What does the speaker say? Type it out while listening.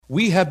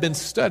We have been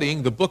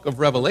studying the book of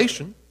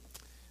Revelation,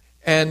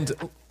 and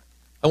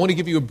I want to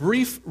give you a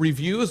brief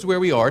review as to where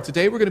we are.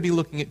 Today we're going to be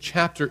looking at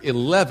chapter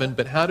 11,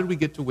 but how did we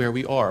get to where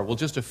we are? Well,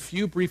 just a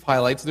few brief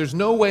highlights. There's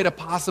no way to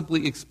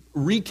possibly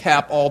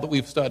recap all that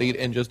we've studied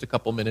in just a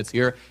couple minutes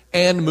here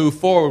and move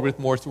forward with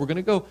more, so we're going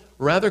to go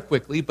rather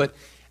quickly. But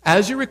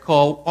as you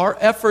recall, our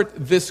effort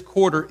this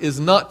quarter is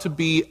not to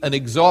be an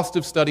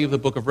exhaustive study of the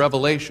book of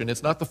Revelation.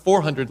 It's not the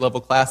 400 level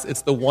class,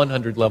 it's the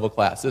 100 level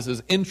class. This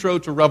is Intro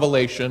to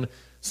Revelation,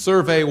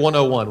 Survey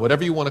 101,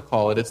 whatever you want to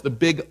call it. It's the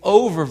big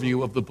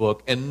overview of the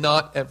book and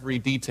not every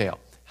detail.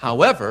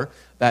 However,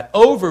 that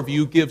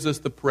overview gives us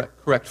the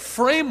correct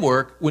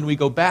framework. When we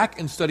go back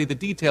and study the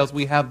details,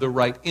 we have the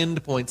right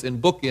endpoints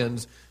and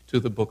bookends to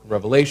the book of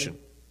Revelation.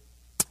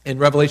 In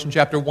Revelation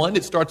chapter 1,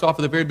 it starts off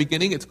at the very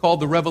beginning. It's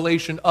called the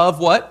revelation of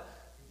what?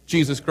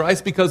 Jesus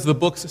Christ, because the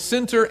book's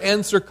center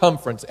and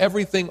circumference,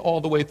 everything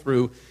all the way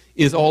through,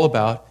 is all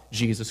about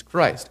Jesus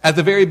Christ. At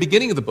the very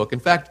beginning of the book, in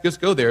fact,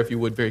 just go there if you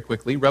would very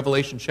quickly,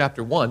 Revelation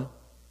chapter 1.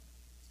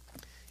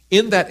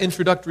 In that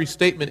introductory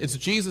statement, it's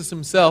Jesus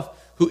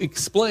himself who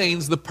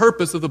explains the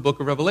purpose of the book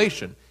of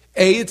Revelation.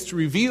 It's to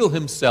reveal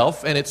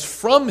himself, and it's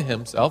from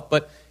himself,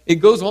 but it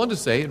goes on to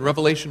say in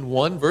Revelation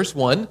 1, verse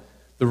 1,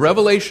 the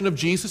revelation of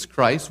Jesus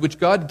Christ, which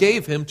God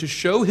gave him to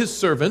show his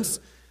servants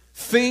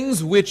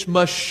things which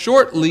must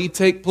shortly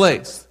take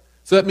place.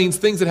 So that means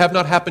things that have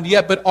not happened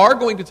yet, but are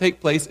going to take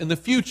place in the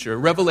future.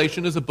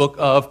 Revelation is a book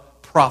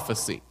of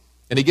prophecy.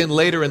 And again,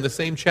 later in the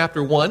same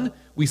chapter 1,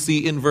 we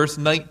see in verse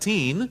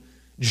 19,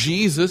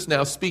 Jesus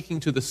now speaking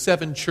to the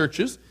 7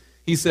 churches.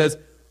 He says,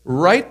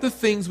 write the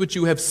things which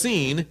you have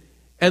seen,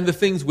 and the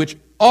things which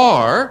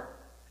are,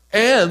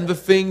 and the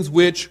things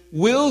which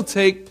will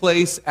take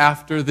place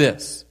after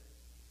this.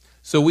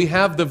 So we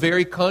have the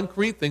very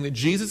concrete thing that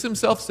Jesus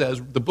himself says.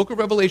 The book of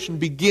Revelation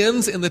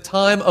begins in the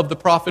time of the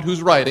prophet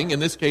who's writing. In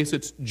this case,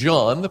 it's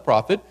John, the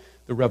prophet,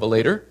 the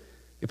revelator,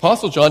 the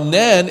Apostle John.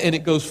 And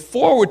it goes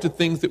forward to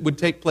things that would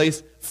take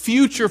place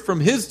future from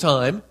his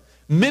time,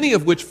 many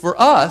of which for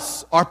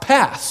us are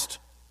past,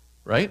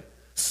 right?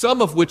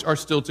 Some of which are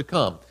still to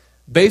come.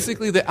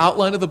 Basically, the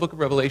outline of the book of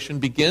Revelation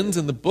begins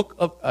in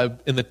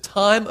the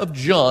time of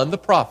John, the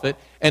prophet,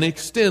 and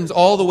extends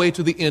all the way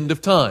to the end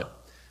of time.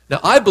 Now,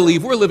 I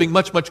believe we're living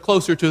much, much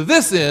closer to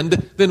this end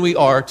than we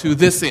are to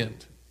this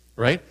end,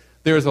 right?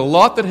 There is a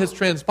lot that has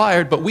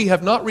transpired, but we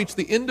have not reached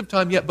the end of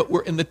time yet, but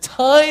we're in the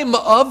time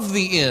of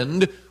the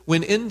end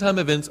when end-time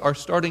events are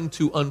starting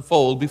to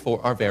unfold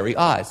before our very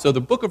eyes. So the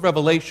book of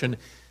Revelation,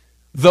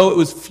 though it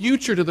was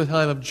future to the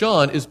time of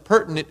John, is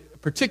pertinent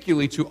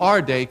particularly to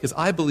our day because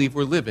I believe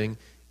we're living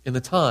in the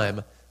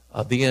time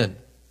of the end.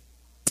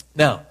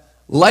 Now,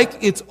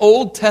 like its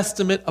Old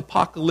Testament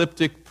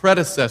apocalyptic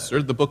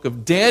predecessor, the book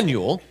of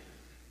Daniel,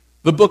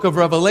 the book of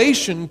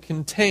Revelation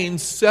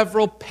contains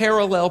several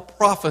parallel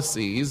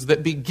prophecies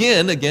that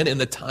begin, again, in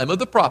the time of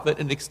the prophet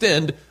and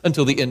extend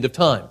until the end of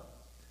time.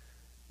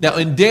 Now,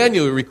 in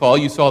Daniel, you recall,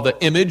 you saw the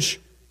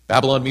image,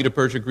 Babylon, Medo,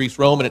 Persia, Greece,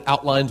 Rome, and it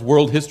outlines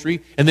world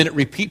history, and then it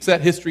repeats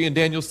that history in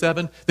Daniel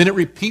 7, then it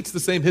repeats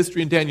the same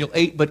history in Daniel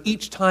 8, but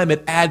each time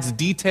it adds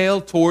detail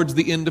towards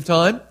the end of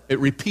time. It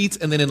repeats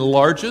and then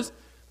enlarges.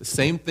 The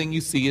same thing you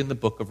see in the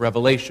book of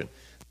Revelation.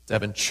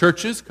 7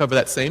 churches cover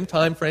that same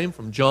time frame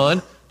from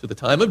John to the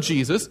time of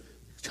Jesus,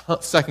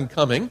 second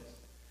coming,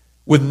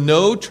 with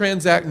no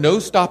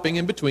stopping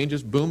in between,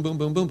 just boom, boom,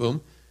 boom, boom,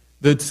 boom.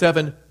 The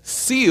 7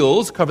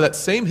 seals cover that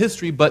same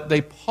history, but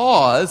they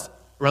pause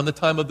around the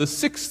time of the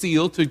 6th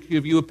seal to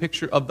give you a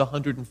picture of the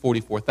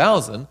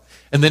 144,000,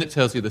 and then it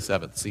tells you the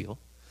 7th seal.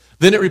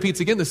 Then it repeats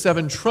again the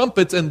 7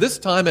 trumpets, and this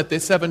time at the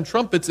 7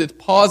 trumpets, it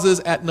pauses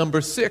at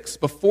number 6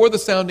 before the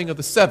sounding of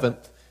the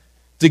 7th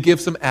to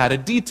give some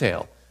added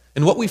detail.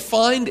 And what we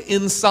find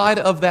inside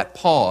of that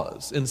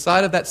pause,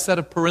 inside of that set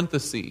of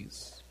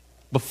parentheses,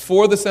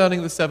 before the sounding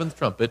of the 7th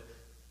trumpet,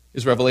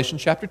 is Revelation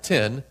chapter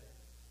 10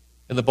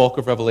 and the bulk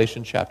of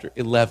Revelation chapter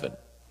 11.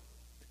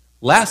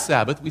 Last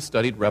Sabbath, we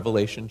studied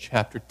Revelation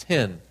chapter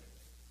 10.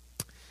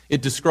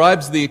 It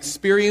describes the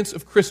experience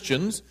of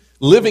Christians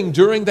living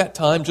during that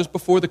time, just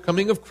before the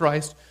coming of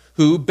Christ,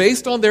 who,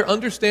 based on their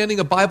understanding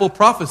of Bible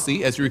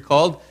prophecy, as you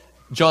recalled,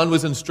 John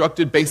was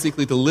instructed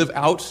basically to live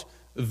out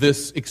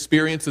this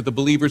experience that the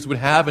believers would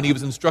have, and he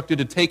was instructed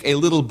to take a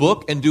little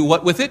book and do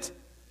what with it?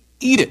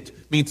 Eat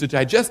it. Means to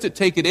digest it,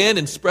 take it in,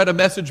 and spread a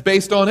message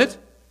based on it.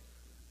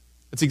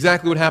 That's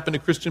exactly what happened to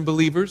Christian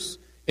believers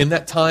in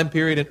that time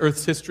period in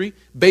Earth's history.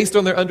 Based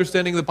on their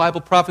understanding of the Bible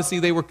prophecy,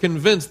 they were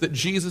convinced that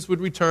Jesus would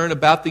return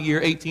about the year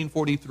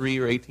 1843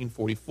 or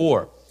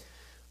 1844.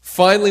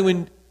 Finally,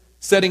 when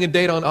setting a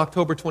date on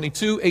October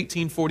 22,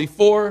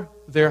 1844,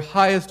 their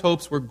highest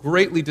hopes were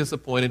greatly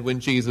disappointed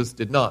when Jesus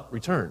did not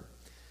return.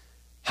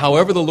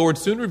 However, the Lord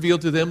soon revealed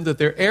to them that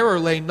their error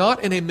lay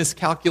not in a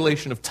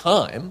miscalculation of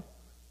time,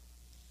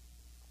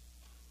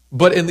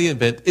 but in the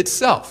event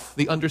itself,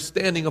 the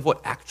understanding of what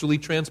actually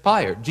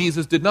transpired.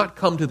 Jesus did not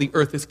come to the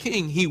earth as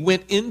king. He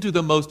went into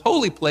the most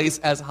holy place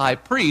as high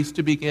priest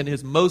to begin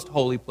his most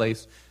holy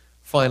place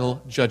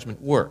final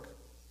judgment work.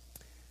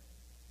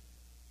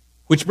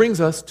 Which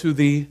brings us to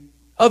the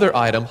other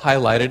item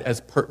highlighted as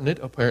pertinent,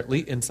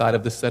 apparently, inside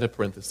of this set of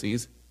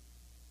parentheses,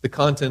 the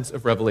contents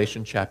of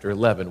Revelation chapter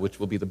 11, which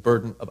will be the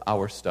burden of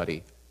our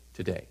study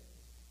today.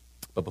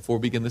 But before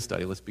we begin the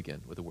study, let's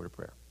begin with a word of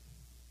prayer.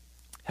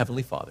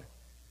 Heavenly Father,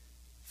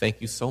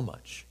 thank you so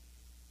much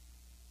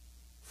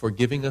for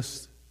giving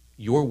us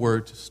your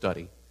word to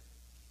study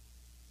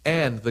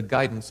and the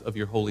guidance of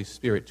your Holy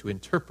Spirit to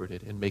interpret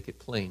it and make it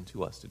plain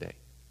to us today.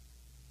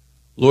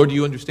 Lord,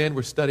 you understand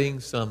we're studying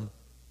some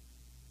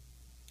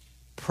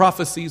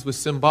prophecies with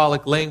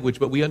symbolic language,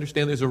 but we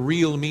understand there's a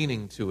real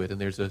meaning to it, and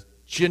there's a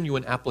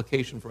genuine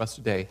application for us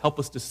today. Help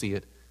us to see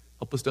it.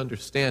 Help us to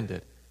understand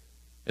it.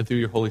 And through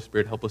your Holy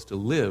Spirit, help us to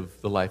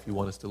live the life you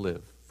want us to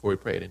live. For we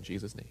pray it in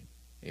Jesus' name.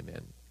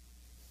 Amen.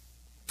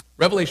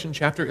 Revelation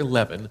chapter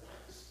 11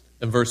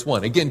 and verse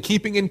 1. Again,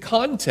 keeping in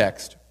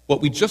context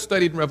what we just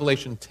studied in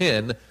Revelation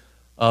 10,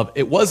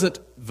 it wasn't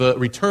the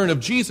return of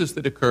Jesus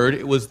that occurred,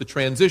 it was the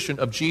transition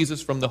of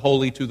Jesus from the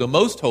holy to the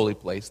most holy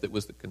place that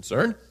was the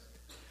concern.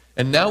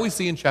 And now we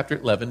see in chapter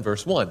 11,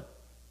 verse 1.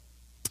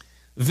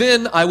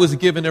 Then I was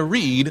given a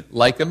reed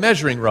like a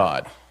measuring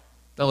rod.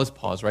 Now let's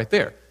pause right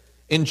there.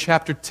 In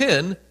chapter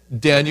 10,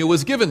 Daniel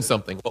was given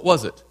something. What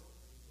was it?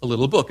 A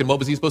little book. And what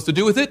was he supposed to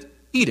do with it?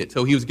 Eat it.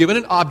 So he was given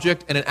an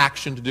object and an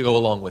action to go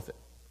along with it.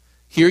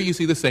 Here you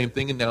see the same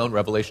thing and now in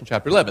Revelation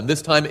chapter 11.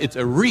 This time it's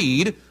a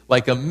reed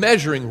like a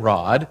measuring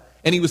rod,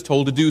 and he was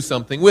told to do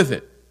something with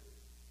it.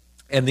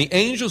 And the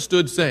angel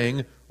stood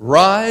saying,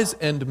 "Rise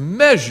and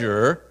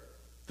measure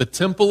the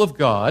temple of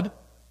God,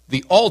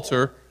 the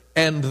altar,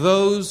 and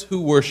those who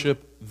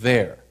worship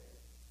there."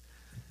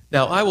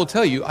 Now, I will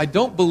tell you, I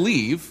don't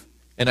believe,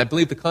 and I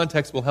believe the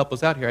context will help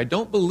us out here, I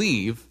don't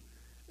believe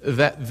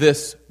that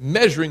this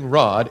measuring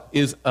rod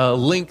is a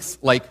length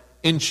like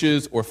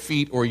inches or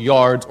feet or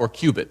yards or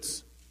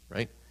cubits,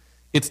 right?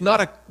 It's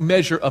not a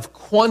measure of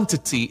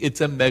quantity,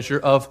 it's a measure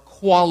of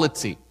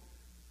quality.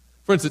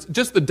 For instance,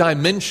 just the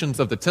dimensions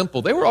of the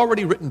temple, they were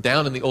already written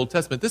down in the Old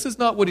Testament. This is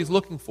not what he's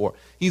looking for.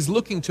 He's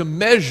looking to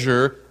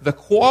measure the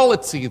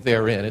quality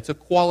therein. It's a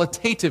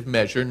qualitative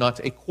measure, not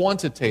a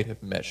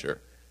quantitative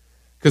measure.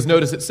 Because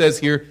notice it says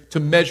here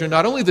to measure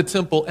not only the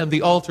temple and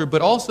the altar,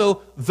 but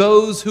also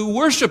those who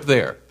worship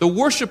there. The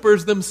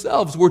worshipers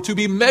themselves were to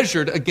be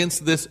measured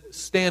against this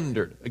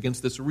standard,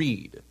 against this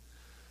reed.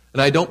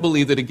 And I don't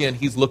believe that, again,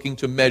 he's looking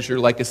to measure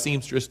like a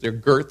seamstress their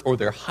girth or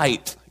their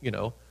height,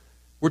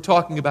 We're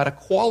talking about a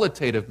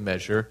qualitative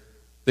measure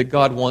that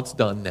God wants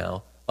done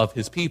now of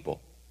his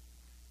people.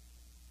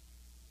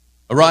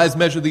 Arise,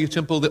 measure the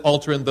temple, the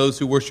altar, and those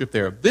who worship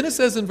there. Then it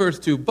says in verse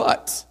 2,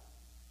 but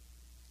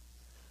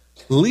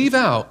leave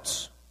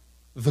out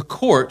the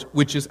court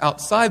which is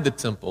outside the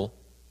temple,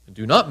 and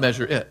do not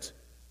measure it,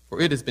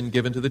 for it has been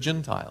given to the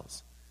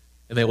Gentiles,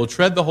 and they will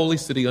tread the holy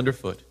city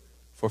underfoot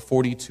for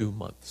 42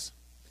 months.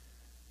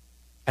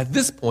 At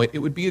this point, it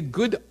would be a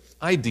good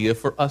idea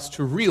for us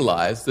to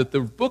realize that the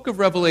book of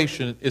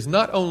Revelation is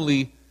not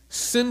only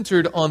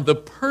centered on the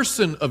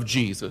person of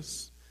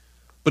Jesus,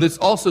 but it's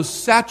also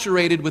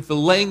saturated with the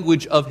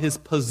language of his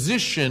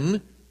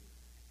position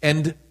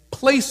and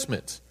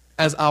placement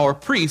as our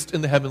priest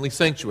in the heavenly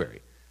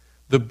sanctuary.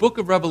 The book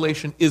of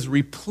Revelation is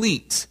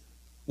replete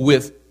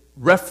with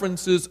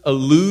references,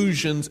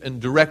 allusions,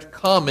 and direct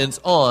comments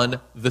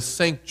on the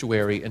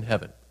sanctuary in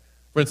heaven.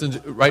 For instance,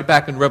 right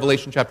back in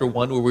Revelation chapter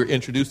 1, where we're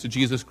introduced to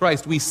Jesus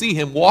Christ, we see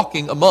him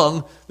walking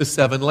among the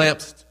 7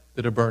 lamps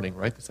that are burning,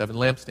 right? The 7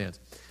 lampstands.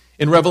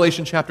 In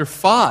Revelation chapter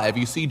 5,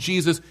 you see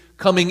Jesus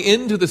coming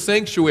into the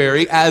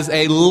sanctuary as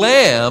a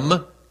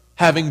lamb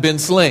having been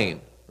slain,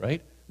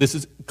 right? This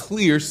is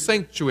clear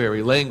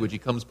sanctuary language. He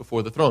comes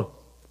before the throne.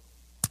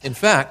 In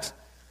fact,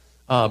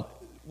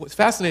 what's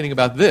fascinating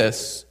about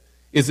this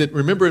is that,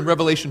 remember in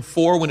Revelation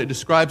 4, when it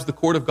describes the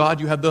court of God,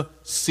 you have the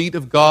seat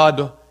of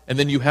God, and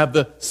then you have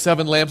the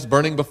 7 lamps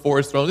burning before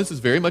his throne. This is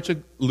very much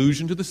an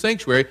allusion to the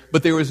sanctuary,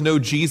 but there is no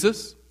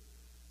Jesus.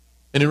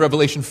 And in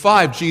Revelation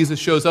 5, Jesus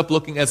shows up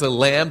looking as a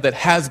lamb that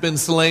has been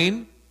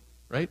slain,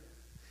 right?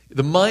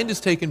 The mind is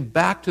taken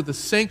back to the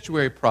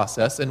sanctuary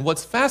process, and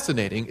what's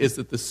fascinating is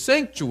that the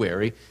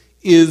sanctuary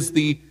is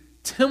the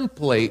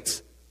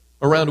template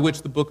around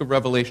which the book of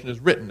Revelation is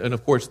written. And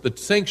of course, the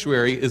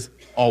sanctuary is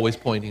always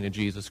pointing to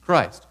Jesus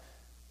Christ.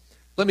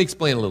 Let me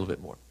explain a little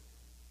bit more.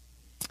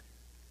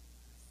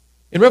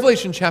 In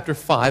Revelation chapter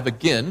 5,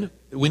 again,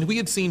 when we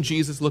had seen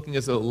Jesus looking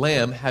as a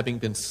lamb having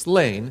been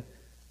slain,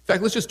 in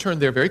fact, let's just turn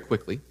there very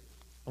quickly.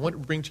 I want to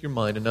bring to your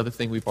mind another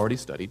thing we've already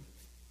studied.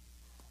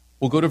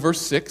 We'll go to verse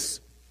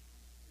 6.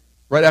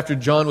 Right after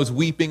John was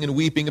weeping and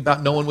weeping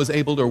about no one was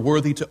able or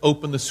worthy to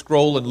open the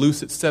scroll and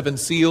loose its 7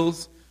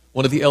 seals,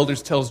 one of the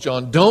elders tells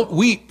John, "Don't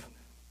weep."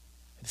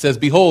 It says,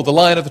 "Behold, the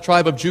Lion of the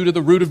tribe of Judah,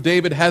 the root of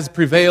David, has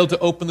prevailed to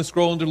open the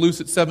scroll and to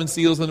loose its 7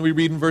 seals." And we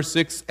read in verse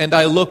 6, "And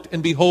I looked,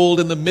 and behold,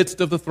 in the midst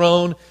of the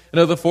throne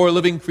and of the 4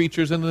 living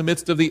creatures, and in the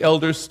midst of the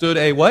elders stood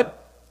a" what?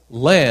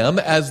 "Lamb,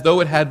 as though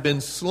it had been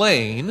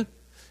slain."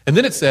 And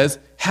then it says,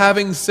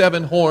 "having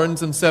 7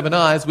 horns and 7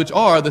 eyes, which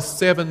are the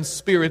 7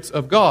 spirits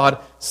of God,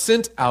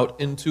 sent out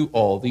into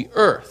all the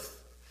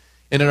earth."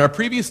 And in our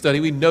previous study,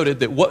 we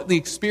noted that what the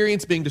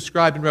experience being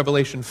described in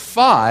Revelation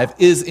 5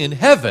 is in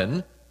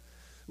heaven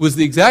was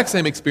the exact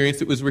same experience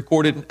that was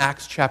recorded in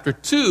Acts chapter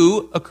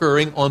 2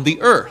 occurring on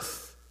the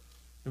earth.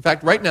 In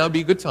fact, right now would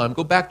be a good time.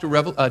 Go back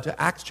to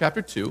Acts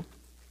chapter 2.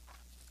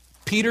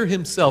 Peter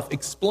himself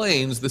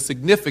explains the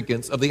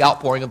significance of the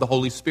outpouring of the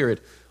Holy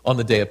Spirit on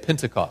the day of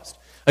Pentecost.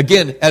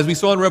 Again, as we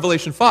saw in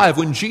Revelation 5,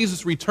 when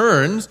Jesus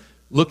returns,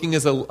 looking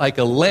like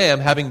a lamb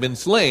having been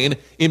slain,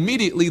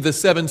 immediately the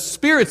seven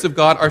spirits of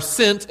God are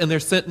sent, and they're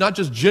sent not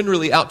just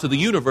generally out to the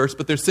universe,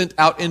 but they're sent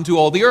out into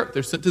all the earth.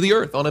 They're sent to the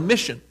earth on a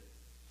mission.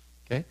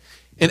 Okay?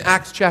 In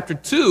Acts chapter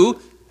 2,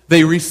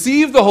 they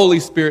receive the Holy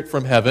Spirit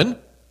from heaven,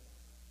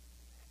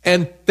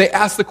 and they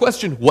ask the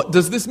question, what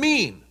does this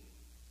mean?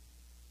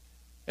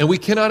 And we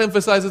cannot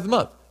emphasize it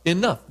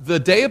enough. The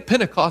day of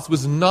Pentecost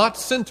was not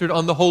centered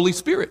on the Holy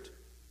Spirit.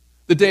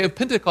 The day of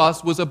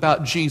Pentecost was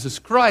about Jesus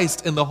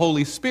Christ, and the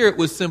Holy Spirit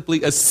was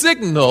simply a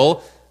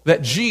signal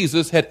that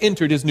Jesus had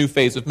entered his new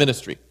phase of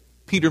ministry.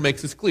 Peter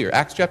makes this clear.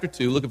 Acts chapter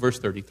 2, look at verse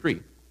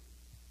 33.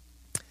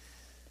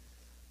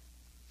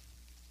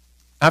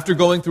 After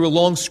going through a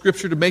long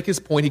scripture to make his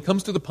point, he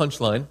comes to the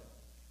punchline.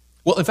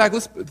 Well, in fact,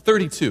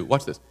 32,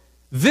 watch this.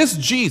 This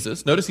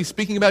Jesus, notice he's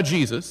speaking about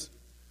Jesus,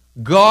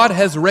 God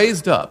has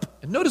raised up.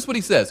 And notice what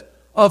he says,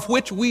 of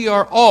which we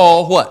are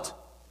all what?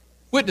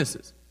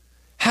 Witnesses.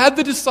 Had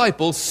the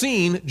disciples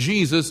seen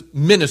Jesus'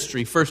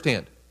 ministry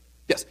firsthand?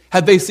 Yes.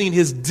 Had they seen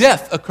his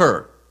death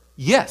occur?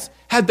 Yes.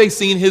 Had they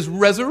seen his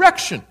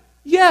resurrection?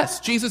 Yes.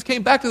 Jesus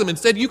came back to them and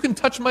said, you can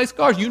touch my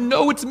scars. You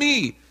know it's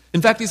me.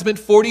 In fact, he spent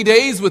 40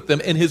 days with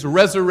them in his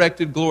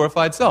resurrected,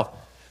 glorified self.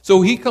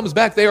 So he comes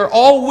back. They are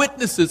all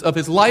witnesses of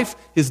his life,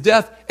 his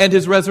death, and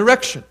his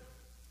resurrection.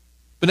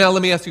 But now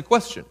let me ask you a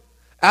question.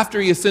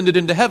 After he ascended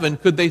into heaven,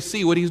 could they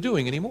see what he's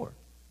doing anymore?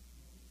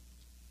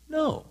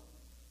 No.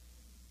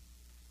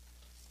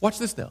 Watch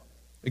this now.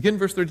 Again,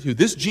 verse 32.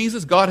 This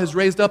Jesus God has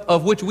raised up,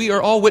 of which we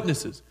are all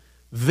witnesses.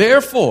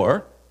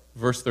 Therefore,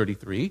 verse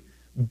 33,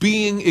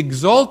 being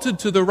exalted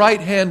to the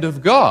right hand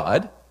of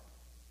God,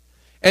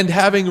 and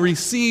having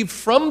received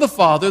from the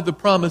Father the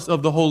promise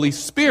of the Holy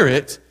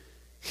Spirit,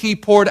 he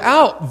poured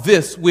out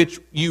this which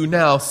you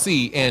now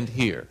see and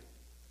hear.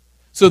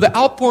 So the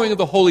outpouring of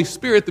the Holy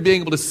Spirit, the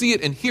being able to see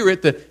it and hear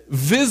it, the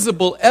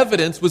visible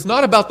evidence was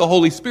not about the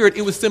Holy Spirit.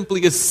 It was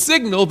simply a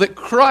signal that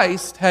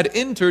Christ had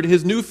entered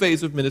his new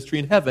phase of ministry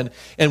in heaven.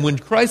 And when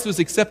Christ was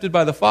accepted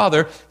by the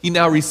Father, he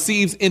now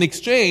receives in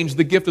exchange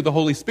the gift of the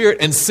Holy Spirit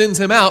and sends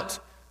him out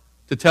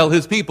to tell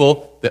his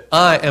people that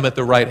I am at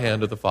the right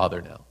hand of the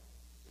Father now.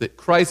 That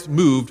Christ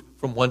moved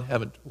from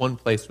one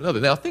place to another.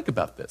 Now think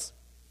about this.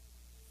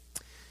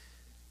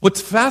 What's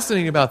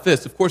fascinating about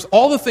this, of course,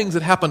 all the things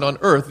that happened on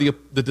earth,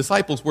 the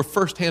disciples were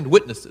firsthand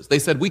witnesses. They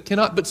said, we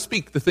cannot but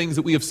speak the things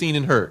that we have seen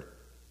and heard.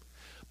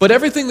 But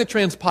everything that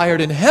transpired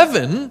in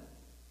heaven,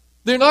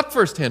 they're not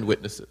firsthand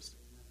witnesses.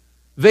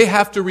 They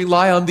have to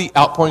rely on the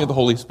outpouring of the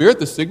Holy Spirit,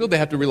 the signal. They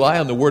have to rely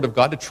on the Word of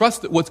God to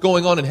trust that what's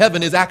going on in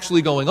heaven is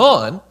actually going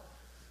on.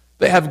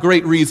 They have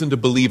great reason to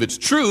believe it's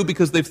true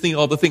because they've seen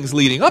all the things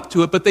leading up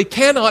to it, but they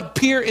cannot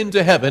peer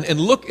into heaven and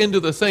look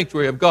into the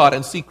sanctuary of God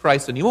and see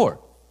Christ anymore.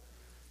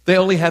 They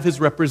only have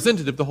his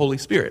representative, the Holy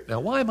Spirit. Now,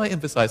 why am I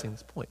emphasizing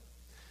this point?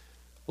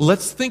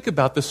 Let's think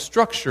about the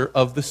structure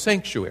of the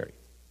sanctuary.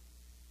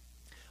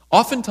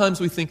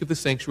 Oftentimes we think of the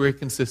sanctuary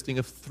consisting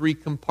of 3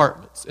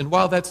 compartments. And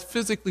while that's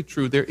physically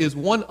true, there is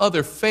one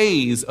other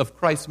phase of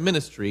Christ's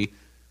ministry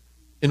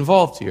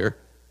involved here.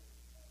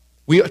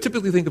 We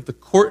typically think of the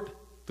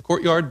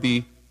courtyard,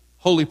 the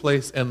holy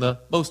place, and the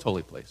most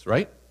holy place,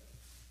 right?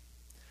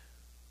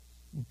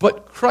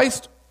 But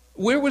Christ,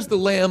 where was the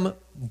lamb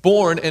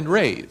born and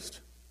raised?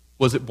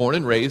 Was it born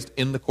and raised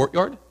in the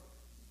courtyard?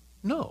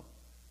 No.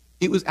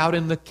 It was out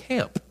in the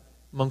camp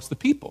amongst the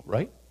people,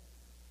 right?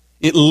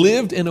 It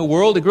lived in a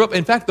world, it grew up.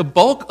 In fact, the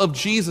bulk of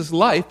Jesus'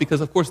 life, because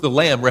of course the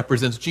lamb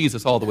represents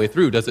Jesus all the way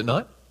through, does it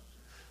not?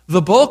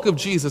 The bulk of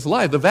Jesus'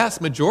 life, the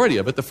vast majority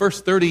of it, the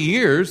first 30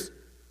 years,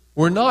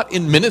 were not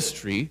in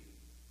ministry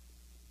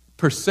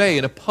per se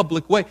in a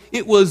public way.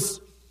 It was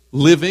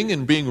living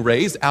and being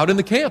raised out in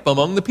the camp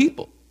among the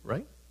people,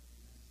 right?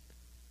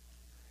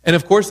 And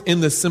of course,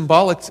 in the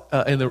symbolic,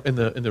 in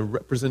the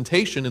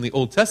representation in the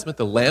Old Testament,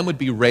 the lamb would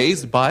be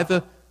raised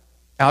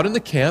out in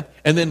the camp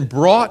and then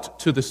brought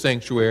to the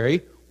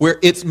sanctuary where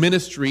its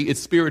ministry,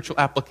 its spiritual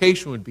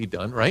application would be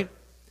done, right?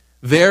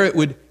 There it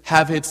would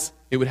have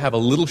a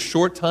little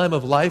short time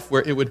of life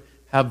where it would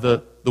have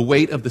the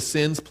weight of the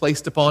sins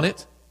placed upon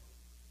it,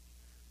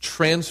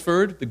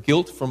 transferred the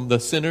guilt from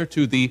the sinner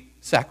to the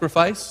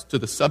sacrifice, to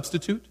the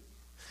substitute,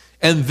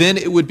 and then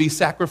it would be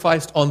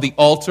sacrificed on the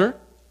altar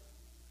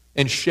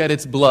and shed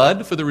its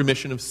blood for the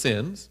remission of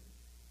sins.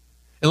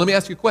 And let me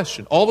ask you a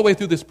question. All the way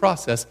through this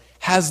process,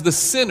 has the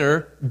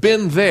sinner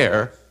been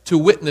there to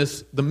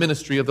witness the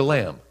ministry of the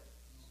Lamb?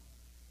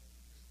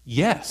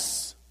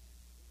 Yes.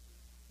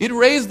 It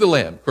raised the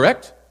lamb,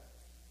 correct?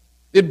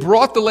 It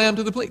brought the lamb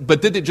to the place.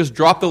 But did it just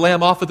drop the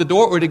lamb off at the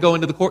door, or did it go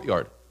into the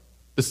courtyard?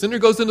 The sinner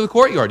goes into the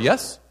courtyard,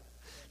 yes?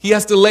 He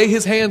has to lay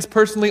his hands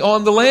personally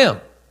on the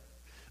lamb.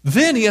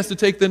 Then he has to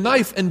take the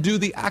knife and do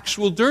the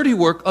actual dirty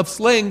work of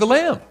slaying the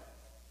lamb.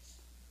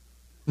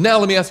 Now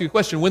let me ask you a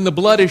question. When the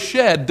blood is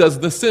shed, does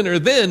the sinner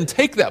then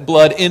take that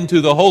blood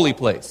into the holy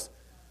place?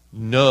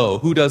 No.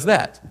 Who does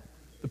that?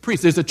 The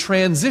priest. There's a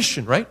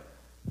transition, right?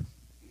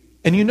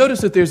 And you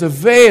notice that there's a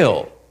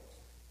veil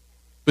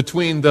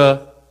between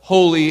the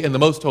holy and the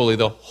most holy,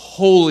 the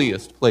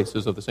holiest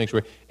places of the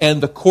sanctuary,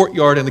 and the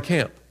courtyard and the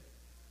camp.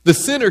 The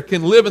sinner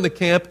can live in the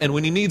camp, and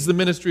when he needs the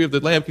ministry of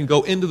the Lamb, can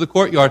go into the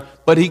courtyard,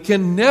 but he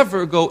can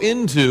never go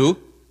into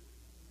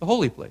the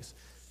holy place.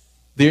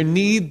 There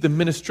need the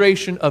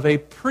ministration of a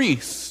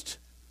priest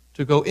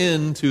to go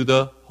into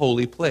the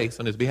holy place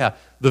on his behalf.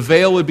 The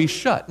veil would be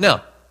shut.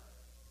 Now,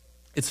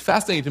 it's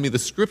fascinating to me, the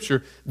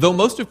Scripture, though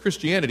most of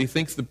Christianity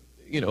thinks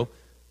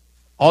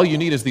all you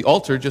need is the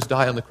altar, just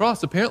die on the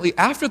cross. Apparently,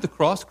 after the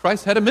cross,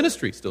 Christ had a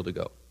ministry still to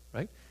go,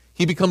 right?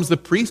 He becomes the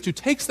priest who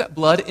takes that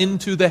blood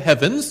into the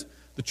heavens,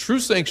 the true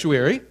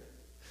sanctuary,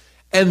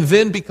 and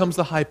then becomes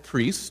the high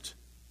priest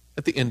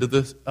at the end of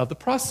the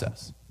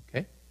process,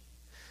 okay?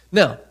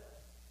 Now,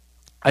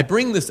 I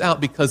bring this out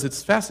because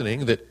it's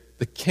fascinating that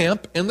the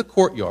camp and the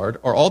courtyard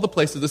are all the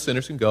places the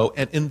sinners can go,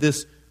 and in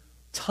this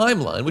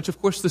timeline, which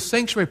of course the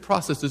sanctuary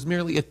process is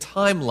merely a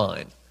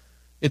timeline,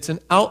 it's an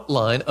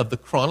outline of the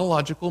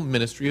chronological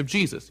ministry of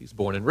Jesus. He's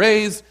born and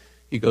raised,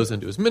 he goes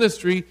into his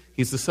ministry,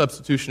 he's the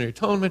substitutionary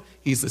atonement,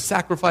 he's the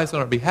sacrifice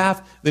on our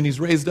behalf, then he's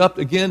raised up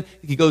again,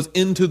 he goes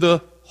into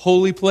the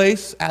holy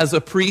place as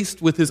a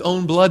priest with his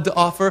own blood to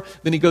offer,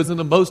 then he goes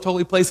into the most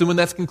holy place, and when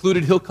that's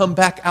concluded, he'll come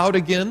back out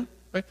again,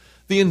 right?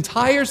 The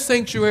entire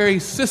sanctuary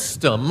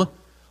system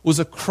was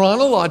a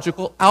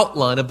chronological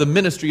outline of the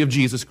ministry of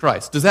Jesus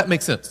Christ. Does that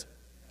make sense?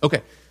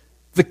 Okay.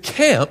 The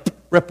camp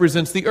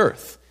represents the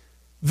earth.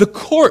 The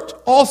court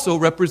also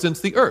represents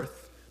the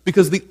earth,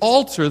 because the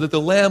altar that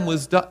the lamb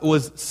was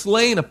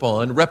slain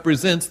upon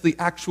represents the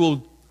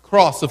actual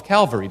cross of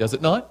Calvary, does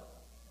it not?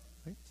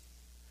 Right?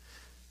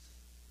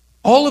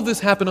 All of this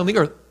happened on the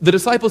earth. The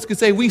disciples could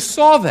say, we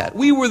saw that,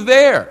 we were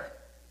there.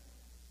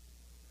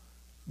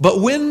 But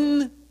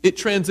when it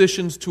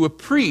transitions to a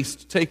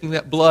priest taking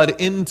that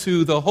blood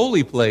into the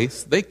holy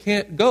place, they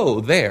can't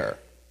go there.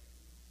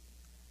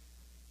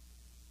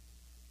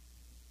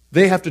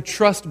 They have to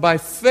trust by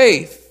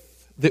faith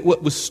that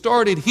what was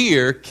started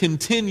here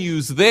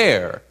continues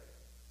there.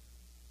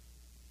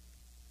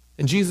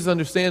 And Jesus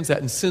understands that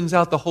and sends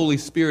out the Holy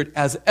Spirit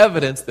as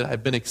evidence that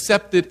I've been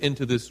accepted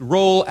into this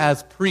role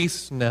as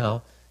priests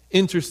now,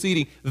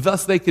 interceding.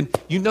 Thus they can,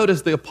 you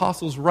notice the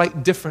apostles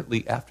write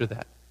differently after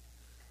that.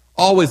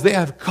 Always, they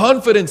have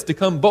confidence to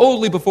come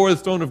boldly before the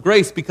throne of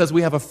grace because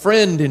we have a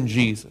friend in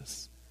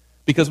Jesus.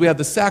 Because we have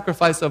the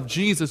sacrifice of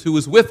Jesus who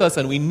is with us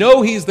and we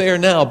know he's there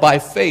now. By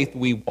faith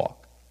we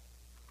walk.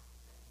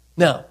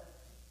 Now,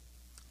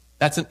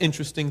 that's an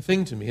interesting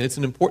thing to me, and it's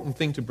an important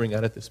thing to bring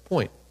out at this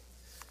point.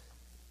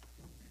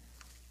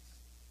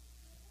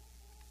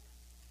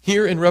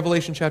 Here in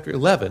Revelation chapter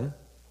 11,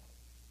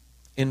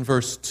 in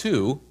verse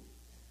 2,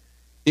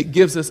 it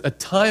gives us a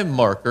time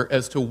marker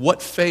as to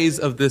what phase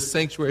of this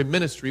sanctuary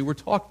ministry we're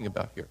talking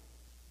about here.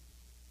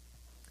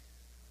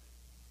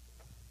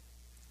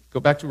 Go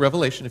back to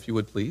Revelation, if you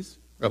would, please.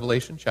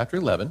 Revelation chapter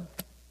 11.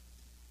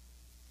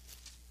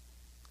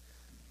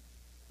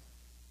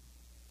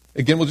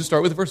 Again, we'll just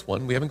start with verse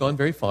 1. We haven't gone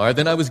very far.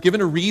 Then I was given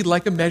a reed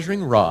like a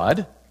measuring rod.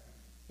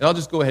 And I'll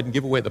just go ahead and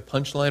give away the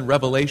punchline.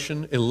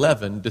 Revelation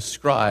 11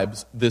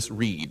 describes this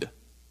reed.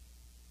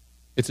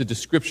 It's a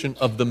description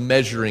of the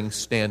measuring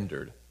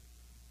standard.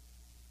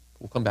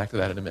 We'll come back to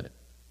that in a minute.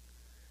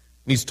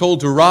 And he's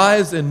told to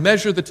rise and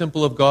measure the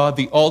temple of God,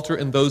 the altar,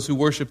 and those who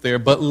worship there,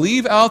 but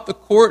leave out the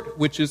court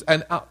which is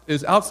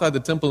outside the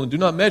temple, and do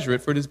not measure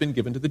it, for it has been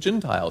given to the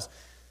Gentiles.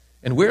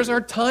 And where's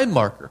our time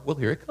marker? Well,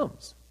 here it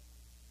comes.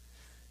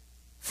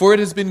 For it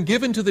has been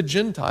given to the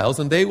Gentiles,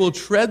 and they will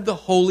tread the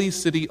holy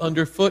city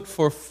underfoot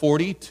for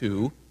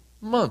 42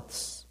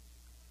 months.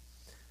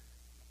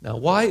 Now,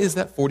 why is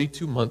that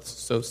 42 months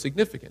so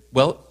significant?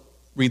 Well,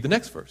 read the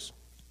next verse.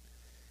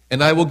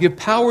 And I will give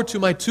power to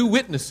my 2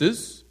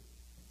 witnesses,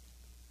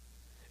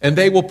 and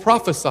they will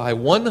prophesy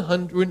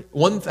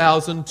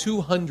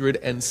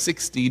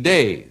 1,260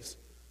 days,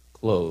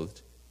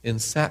 clothed in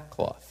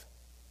sackcloth.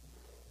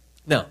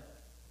 Now,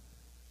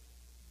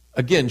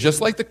 again,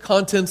 just like the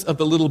contents of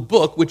the little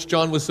book which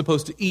John was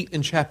supposed to eat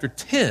in chapter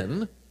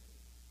 10,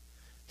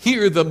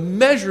 here the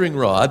measuring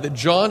rod that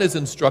John is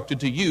instructed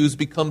to use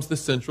becomes the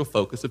central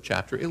focus of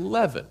chapter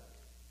 11.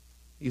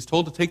 He's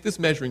told to take this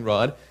measuring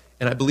rod,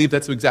 and I believe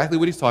that's exactly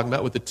what he's talking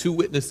about with the 2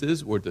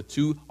 witnesses, or the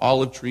 2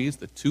 olive trees,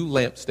 the 2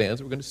 lampstands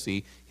that we're going to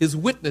see. His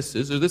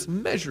witnesses are this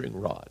measuring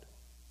rod.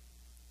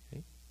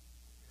 Okay?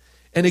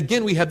 And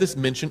again, we have this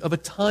mention of a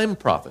time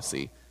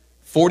prophecy.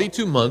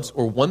 42 months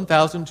or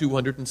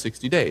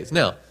 1,260 days.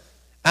 Now,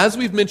 as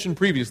we've mentioned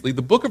previously,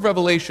 the book of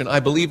Revelation,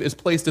 I believe, is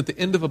placed at the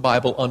end of a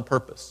Bible on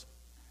purpose.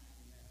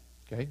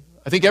 Okay?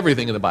 I think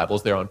everything in the Bible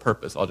is there on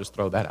purpose. I'll just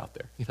throw that out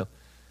there.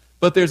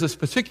 But there's a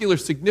particular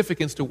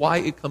significance to why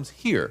it comes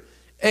here.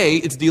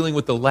 It's dealing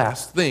with the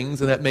last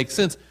things, and that makes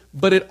sense.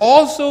 But it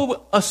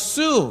also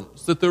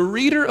assumes that the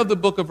reader of the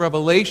book of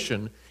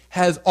Revelation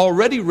has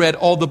already read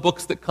all the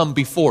books that come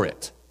before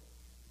it.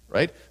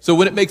 Right? So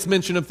when it makes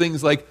mention of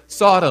things like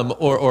Sodom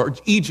or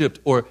Egypt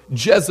or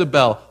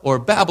Jezebel or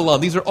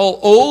Babylon, these are all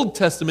Old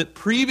Testament,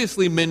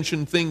 previously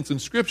mentioned things in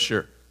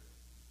Scripture.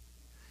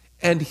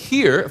 And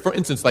here, for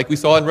instance, like we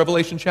saw in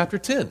Revelation chapter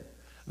 10,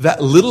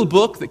 that little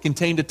book that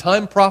contained a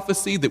time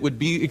prophecy that would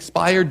be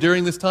expired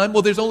during this time,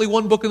 well, there's only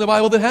one book in the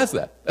Bible that has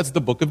that. That's the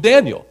book of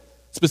Daniel,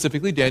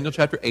 specifically Daniel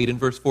chapter 8 and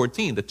verse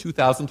 14, the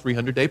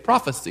 2,300-day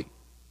prophecy.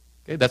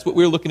 Okay, that's what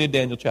we're looking at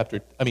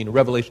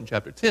Revelation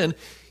chapter 10.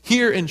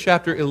 Here in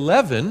chapter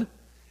 11,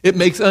 it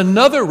makes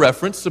another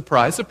reference,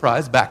 surprise,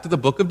 surprise, back to the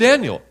book of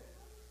Daniel.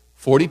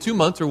 42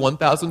 months or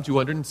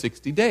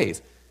 1,260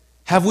 days.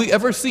 Have we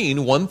ever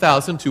seen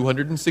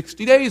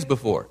 1,260 days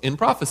before in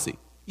prophecy?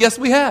 Yes,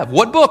 we have.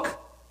 What book?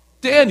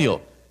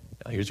 Daniel.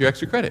 Now here's your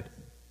extra credit.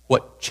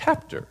 What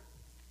chapter?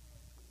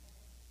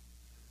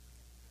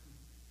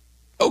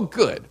 Oh,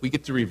 good. We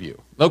get to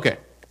review. Okay.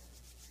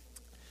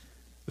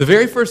 The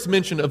very first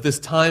mention of this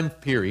time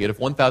period of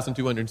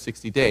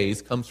 1,260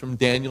 days comes from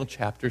Daniel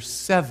chapter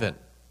 7,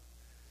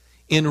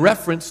 in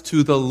reference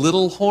to the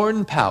little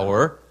horn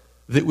power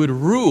that would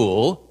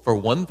rule for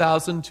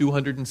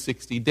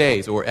 1,260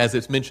 days, or as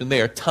it's mentioned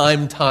there,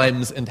 time,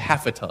 times, and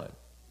half a time.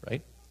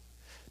 Right?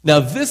 Now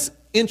this,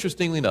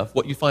 interestingly enough,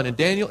 what you find in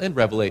Daniel and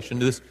Revelation,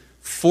 this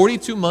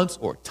 42 months,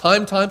 or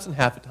time, times, and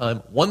half a time,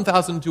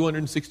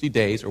 1,260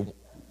 days, or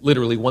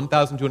literally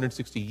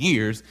 1,260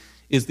 years,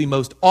 is the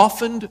most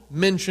often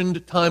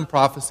mentioned time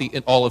prophecy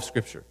in all of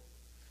Scripture.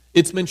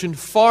 It's mentioned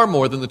far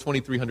more than the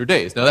 2,300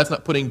 days. Now, that's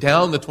not putting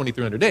down the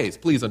 2,300 days.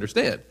 Please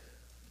understand.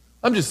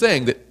 I'm just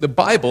saying that the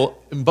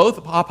Bible, in both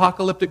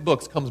apocalyptic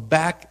books, comes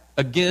back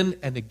again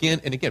and again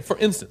and again. For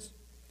instance,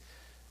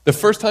 the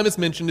first time it's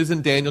mentioned is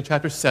in Daniel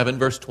chapter 7,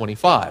 verse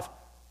 25.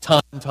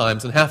 Time,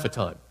 times, and half a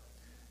time.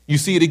 You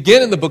see it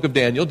again in the book of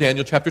Daniel,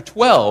 Daniel chapter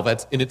 12,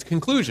 that's in its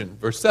conclusion,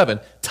 verse 7.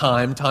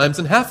 Time, times,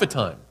 and half a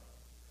time.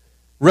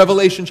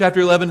 Revelation chapter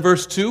 11,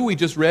 verse 2, we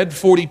just read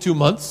 42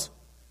 months.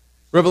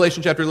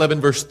 Revelation chapter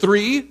 11, verse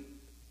 3,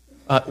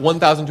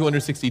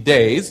 1,260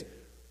 days.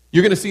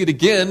 You're going to see it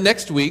again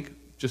next week,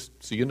 just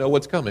so you know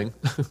what's coming.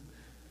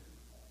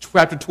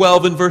 Chapter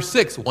 12 and verse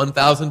 6,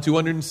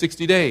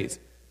 1,260 days.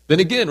 Then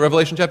again,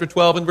 Revelation chapter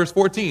 12 and verse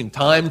 14,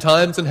 time,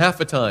 times, and half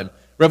a time.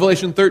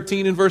 Revelation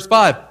 13 and verse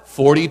 5,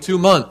 42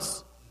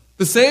 months.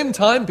 The same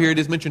time period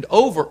is mentioned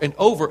over and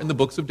over in the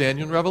books of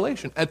Daniel and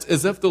Revelation. It's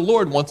as if the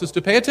Lord wants us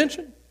to pay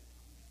attention.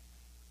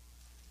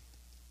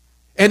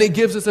 And it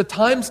gives us a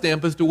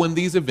timestamp as to when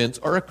these events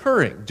are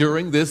occurring,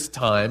 during this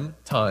time,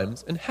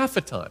 times, and half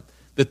a time.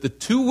 That the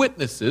two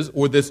witnesses,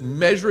 or this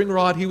measuring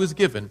rod he was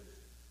given,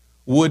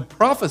 would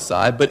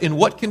prophesy, but in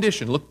what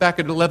condition? Look back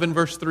at 11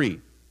 verse 3.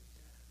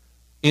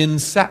 In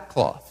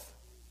sackcloth.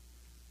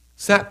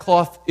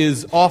 Sackcloth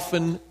is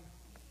often,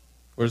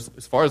 or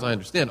as far as I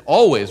understand,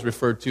 always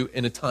referred to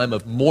in a time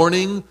of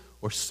mourning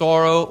or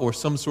sorrow or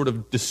some sort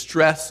of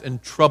distress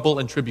and trouble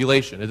and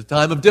tribulation. It's a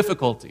time of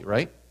difficulty,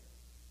 right?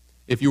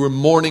 If you were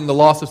mourning the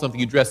loss of something,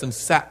 you dress in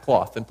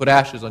sackcloth and put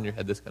ashes on your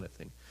head, this kind of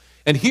thing.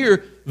 And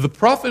here, the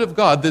prophet of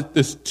God,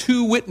 this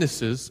two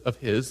witnesses of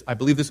his, I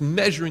believe this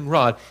measuring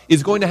rod,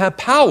 is going to have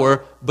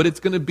power, but it's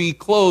going to be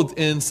clothed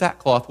in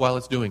sackcloth while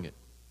it's doing it.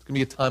 It's going to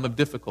be a time of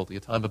difficulty, a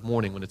time of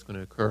mourning when it's going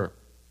to occur.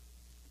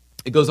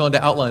 It goes on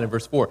to outline in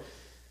verse 4.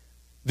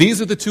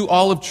 These are the two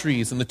olive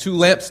trees and the two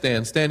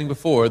lampstands standing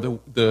before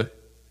the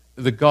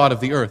God of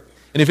the earth.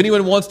 And if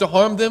anyone wants to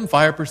harm them,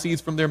 fire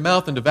proceeds from their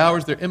mouth and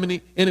devours their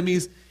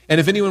enemies. And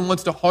if anyone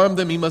wants to harm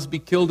them, he must be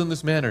killed in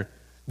this manner.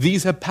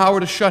 These have power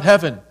to shut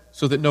heaven,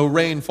 so that no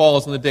rain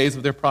falls in the days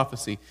of their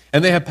prophecy.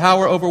 And they have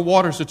power over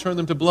waters to turn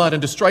them to blood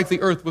and to strike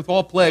the earth with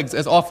all plagues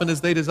as often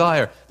as they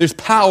desire. There's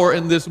power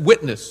in this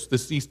witness,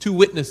 these two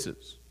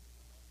witnesses.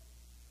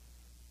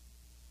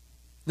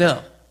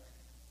 Now,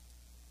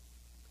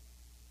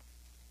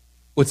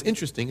 what's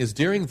interesting is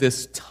during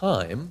this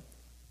time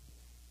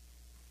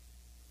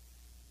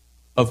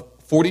of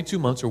 42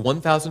 months or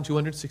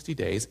 1,260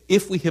 days,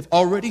 if we have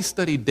already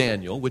studied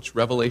Daniel, which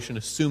Revelation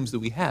assumes that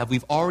we have,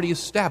 we've already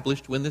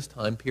established when this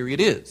time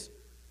period is.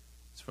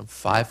 It's from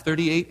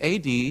 538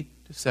 AD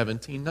to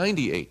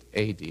 1798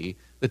 AD,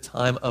 the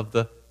time of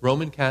the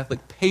Roman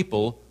Catholic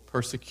papal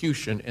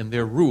persecution and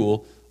their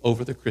rule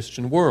over the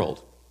Christian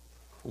world.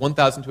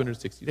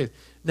 1,260 days.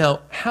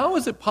 Now, how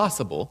is it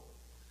possible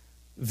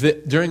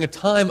that during a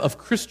time of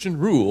Christian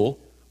rule,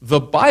 the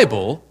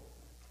Bible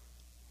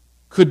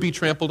could be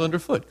trampled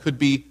underfoot, could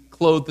be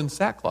clothed in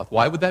sackcloth?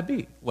 Why would that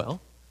be?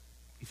 Well,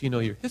 if you know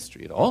your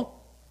history at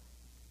all,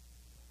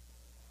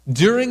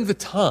 during the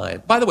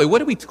time, by the way, what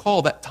do we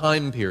call that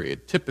time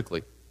period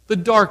typically? The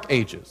Dark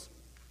Ages.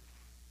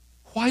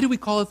 Why do we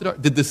call it the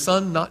Dark? Did the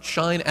sun not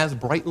shine as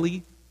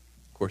brightly?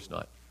 Of course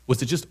not.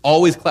 Was it just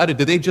always clouded?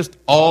 Did they just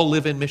all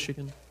live in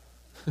Michigan?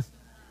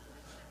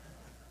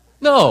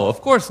 No,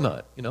 of course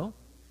not,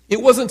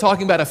 It wasn't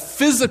talking about a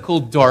physical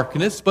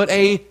darkness, but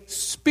a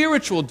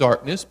spiritual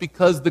darkness,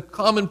 because the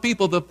common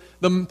people, the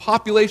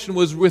population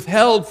was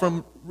withheld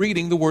from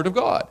reading the Word of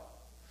God.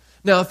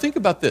 Now think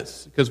about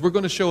this, because we're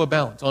going to show a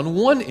balance. On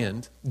one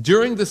end,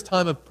 during this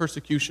time of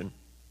persecution,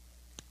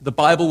 the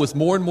Bible was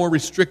more and more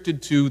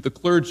restricted to the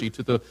clergy,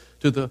 to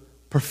the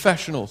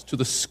professionals, to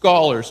the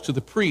scholars, to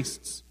the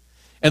priests.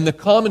 And the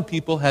common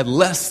people had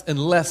less and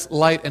less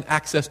light and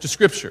access to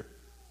Scripture.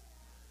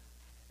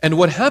 And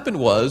what happened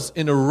was,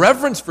 in a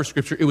reverence for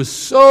Scripture, it was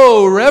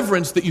so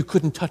reverenced that you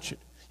couldn't touch it.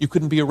 You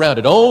couldn't be around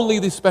it. Only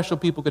these special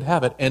people could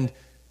have it. And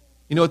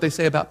you know what they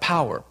say about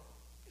power?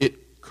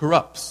 It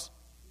corrupts.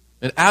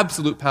 And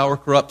absolute power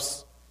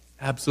corrupts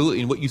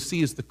absolutely. And what you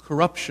see is the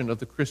corruption of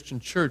the Christian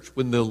church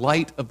when the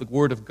light of the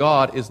Word of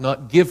God is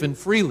not given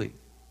freely.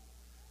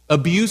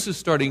 Abuse is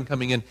starting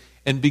coming in.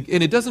 And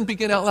it doesn't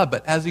begin out loud,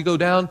 but as you go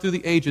down through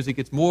the ages, it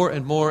gets more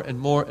and more and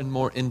more and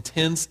more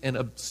intense and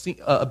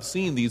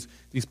obscene, these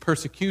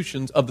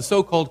persecutions of the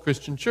so-called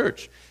Christian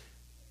church.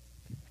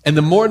 And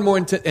the more and more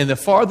intense, and the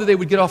farther they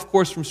would get off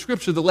course from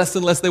Scripture, the less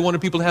and less they wanted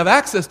people to have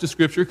access to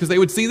Scripture, because they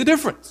would see the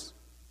difference.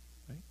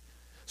 Right?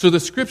 So the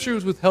Scripture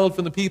was withheld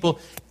from the people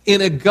in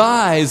a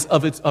guise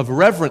of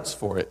reverence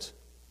for it,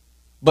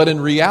 but in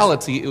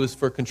reality it was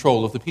for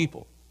control of the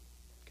people.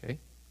 Okay?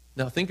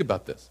 Now think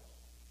about this.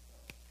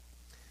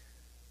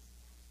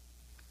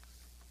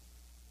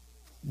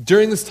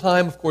 During this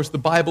time, of course, the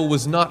Bible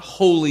was not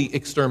wholly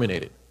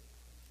exterminated.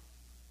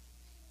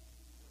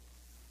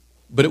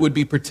 But it would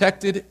be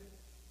protected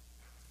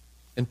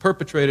and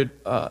perpetrated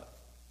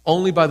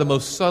only by the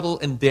most subtle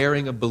and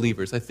daring of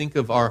believers. I think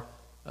of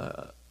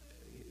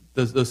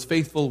those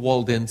faithful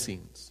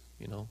Waldensians,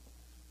 you know,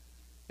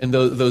 and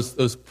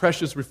those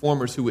precious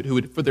reformers who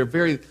would for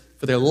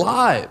their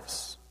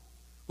lives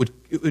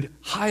would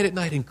hide at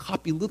night and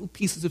copy little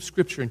pieces of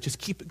Scripture and just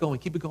keep it going,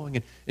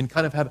 and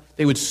kind of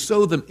they would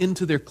sew them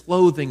into their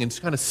clothing and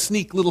kind of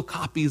sneak little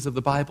copies of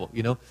the Bible,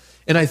 you know.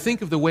 And I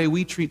think of the way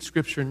we treat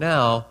Scripture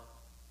now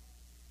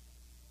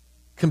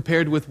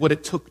compared with what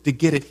it took to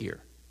get it here,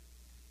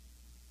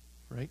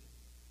 right?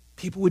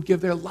 People would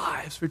give their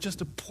lives for just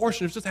a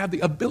portion, just to have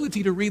the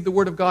ability to read the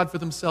Word of God for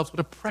themselves.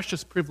 What a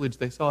precious privilege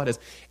they saw it as.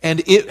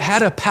 And it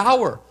had a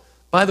power.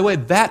 By the way,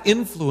 that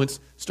influence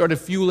started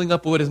fueling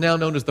up what is now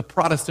known as the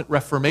Protestant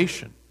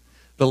Reformation.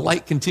 The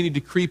light continued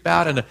to creep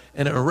out,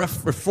 and a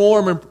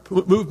reform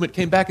movement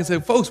came back and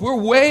said, folks, we're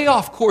way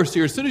off course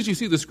here. As soon as you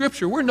see the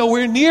Scripture, we're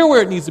nowhere near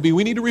where it needs to be.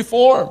 We need to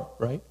reform,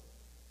 right?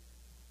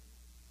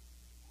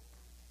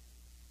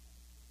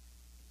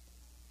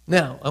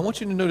 Now, I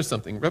want you to notice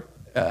something.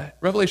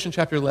 Revelation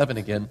chapter 11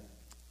 again,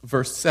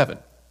 verse 7.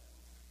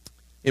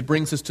 It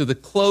brings us to the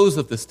close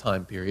of this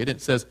time period. It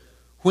says,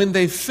 when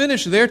they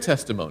finish their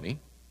testimony,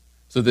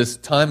 so this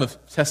time of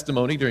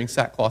testimony during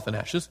sackcloth and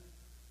ashes,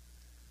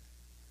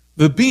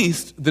 the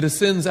beast that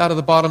ascends out of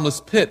the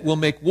bottomless pit will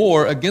make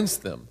war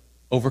against them,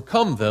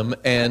 overcome them,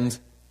 and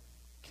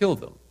kill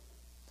them.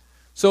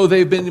 So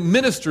they've been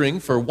ministering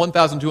for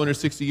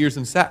 1,260 years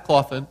in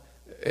sackcloth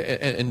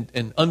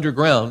and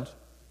underground,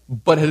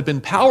 but had been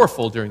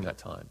powerful during that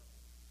time.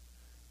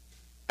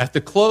 At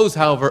the close,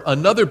 however,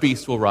 another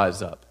beast will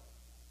rise up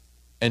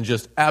and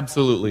just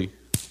absolutely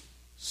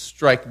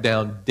strike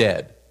down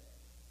dead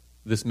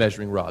this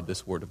measuring rod,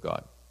 this Word of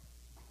God.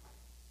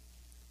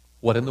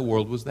 What in the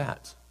world was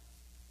that?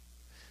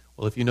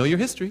 Well, if you know your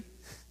history,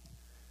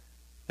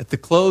 at the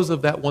close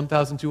of that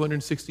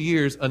 1,260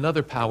 years,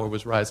 another power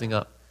was rising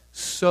up,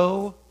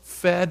 so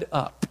fed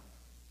up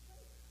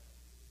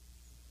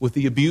with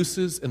the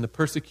abuses and the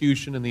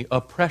persecution and the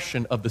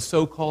oppression of the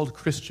so-called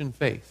Christian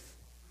faith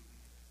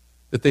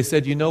that they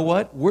said, you know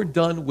what? We're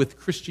done with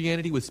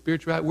Christianity, with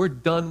spirituality. We're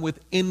done with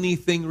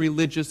anything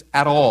religious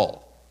at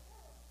all.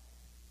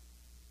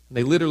 And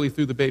they literally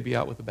threw the baby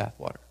out with the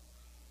bathwater.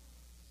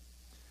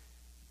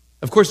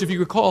 Of course, if you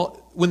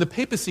recall, when the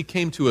papacy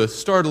came to a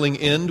startling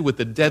end with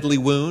a deadly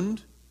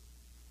wound,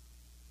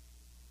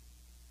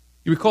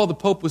 you recall the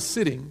Pope was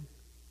sitting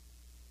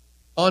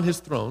on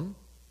his throne,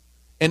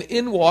 and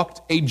in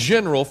walked a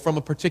general from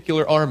a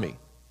particular army.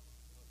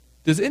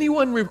 Does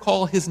anyone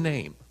recall his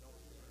name?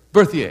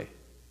 Berthier.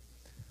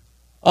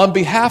 On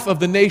behalf of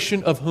the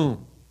nation of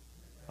whom?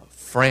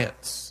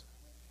 France.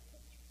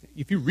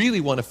 If you really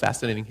want a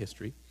fascinating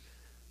history,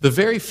 the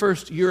very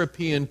first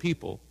European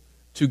people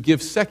to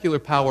give secular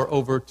power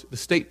over to the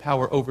state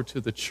power over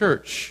to the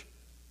church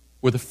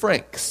were the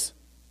Franks,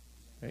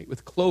 right,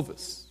 with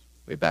Clovis,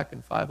 way back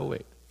in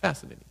 508.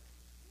 Fascinating.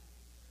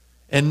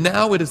 And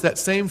now it is that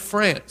same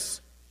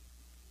France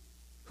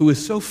who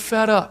is so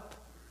fed up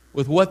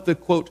with what the,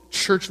 quote,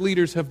 church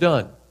leaders have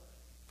done,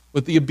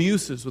 with the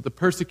abuses, with the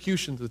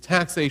persecutions, the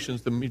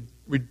taxations, the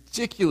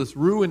ridiculous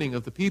ruining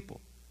of the people,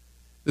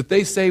 that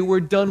they say, we're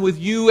done with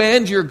you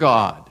and your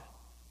God.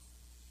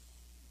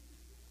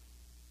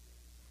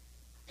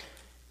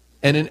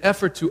 And in an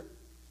effort to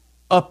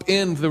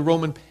upend the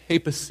Roman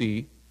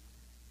papacy,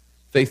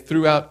 they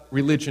threw out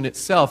religion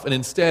itself and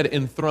instead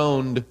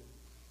enthroned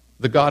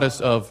the goddess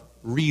of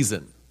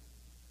reason.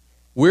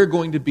 We're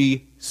going to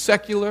be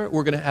secular.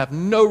 We're going to have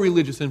no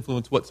religious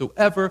influence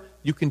whatsoever.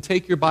 You can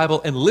take your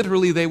Bible, and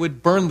literally they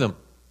would burn them.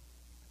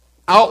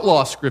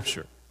 Outlaw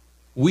Scripture.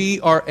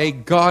 We are a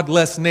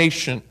godless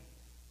nation,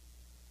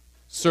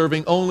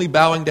 serving only,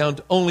 bowing down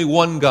to only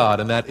one God,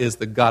 and that is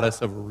the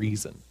goddess of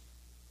reason.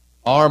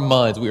 Our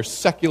minds, we are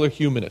secular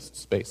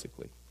humanists,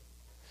 basically.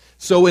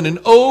 So in an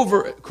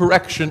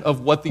overcorrection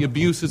of what the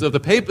abuses of the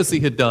papacy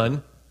had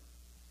done,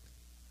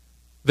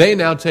 they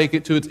now take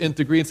it to its nth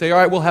degree and say, all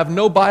right, we'll have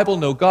no Bible,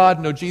 no God,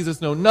 no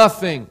Jesus, no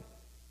nothing.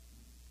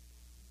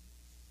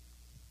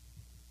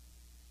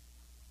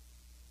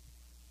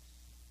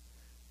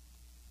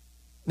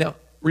 Now,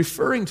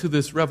 referring to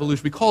this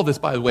revolution, we call this,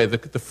 by the way,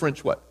 the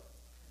French what?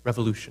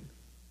 Revolution.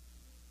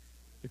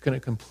 They're going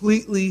to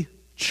completely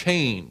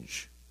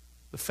change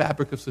the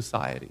fabric of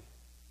society.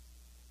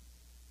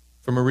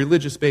 From a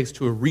religious base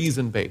to a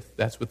reason base,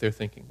 that's what their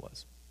thinking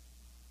was.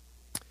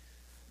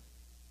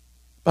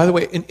 By the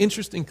way, an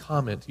interesting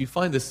comment. You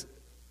find this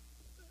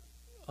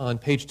on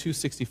page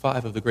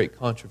 265 of The Great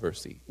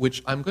Controversy,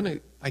 which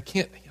I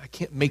can't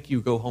make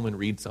you go home and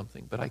read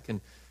something, but I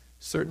can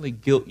certainly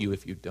guilt you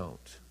if you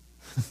don't.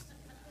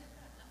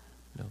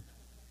 No.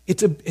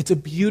 It's a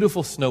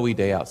beautiful snowy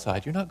day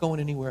outside. You're not going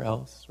anywhere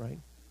else, right?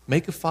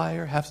 Make a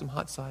fire, have some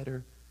hot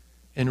cider,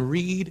 and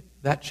read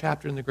that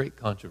chapter in The Great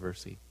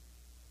Controversy,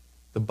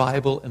 the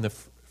Bible and the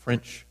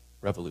French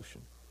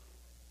Revolution.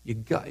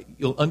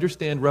 You'll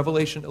understand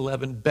Revelation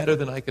 11 better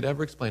than I could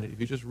ever explain it if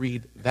you just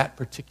read that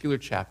particular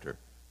chapter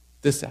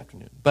this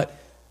afternoon. But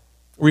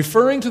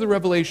referring to the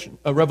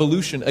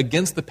revolution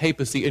against the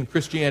papacy and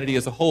Christianity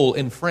as a whole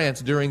in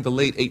France during the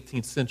late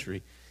 18th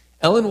century,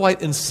 Ellen White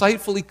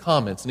insightfully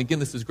comments, and again,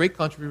 this is Great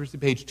Controversy,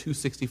 page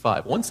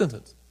 265, one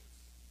sentence,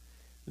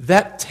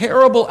 that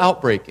terrible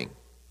outbreaking,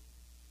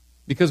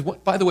 because,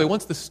 by the way,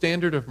 once the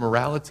standard of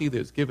morality that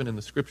is given in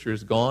the Scripture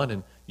is gone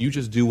and you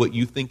just do what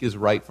you think is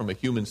right from a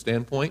human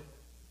standpoint,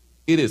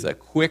 it is a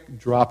quick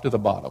drop to the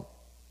bottom.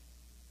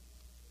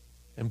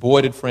 And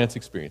boy, did France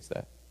experience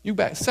that. You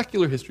back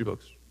secular history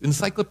books,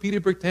 Encyclopedia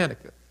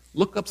Britannica,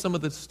 look up some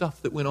of the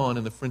stuff that went on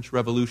in the French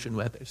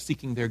Revolution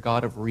seeking their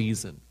God of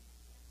reason.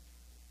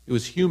 It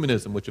was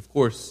humanism, which, of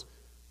course,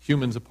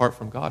 humans apart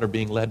from God are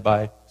being led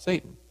by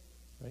Satan.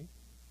 Right?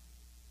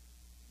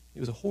 It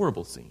was a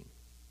horrible scene.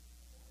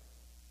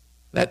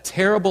 That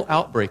terrible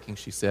outbreaking,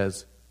 she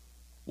says,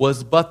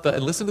 was but the,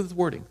 and listen to this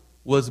wording,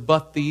 was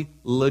but the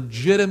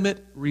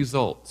legitimate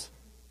result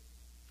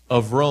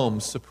of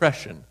Rome's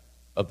suppression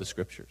of the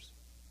Scriptures.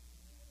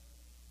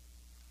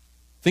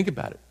 Think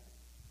about it.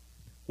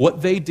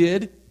 What they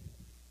did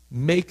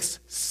makes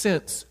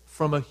sense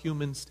from a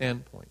human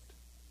standpoint.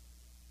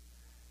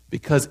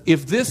 Because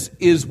if this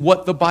is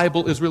what the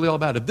Bible is really all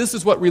about, if this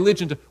is what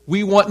religion does,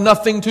 we want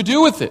nothing to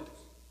do with it.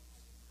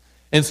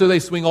 And so they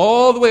swing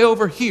all the way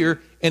over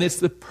here, and it's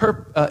the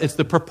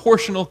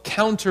proportional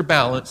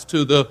counterbalance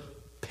to the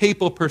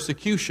papal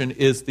persecution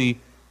is the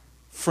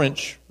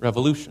French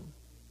Revolution.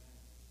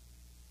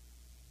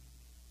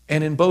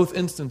 And in both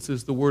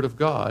instances, the Word of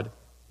God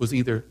was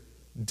either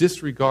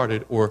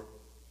disregarded or,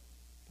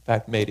 in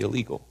fact, made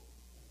illegal.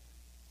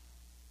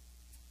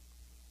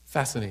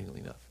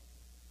 Fascinatingly enough.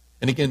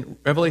 And again,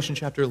 Revelation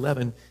chapter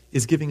 11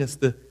 is giving us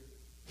the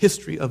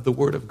history of the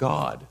Word of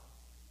God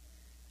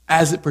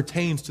as it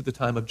pertains to the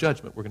time of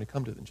judgment. We're going to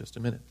come to it in just a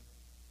minute.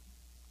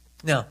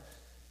 Now,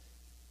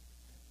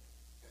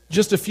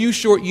 just a few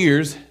short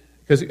years,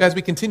 because as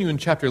we continue in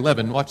chapter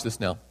 11, watch this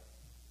now.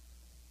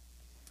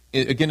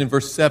 Again in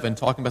verse 7,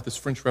 talking about this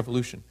French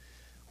Revolution.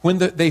 When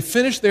they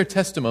finish their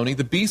testimony,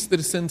 the beast that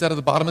ascends out of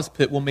the bottomless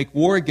pit will make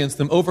war against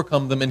them,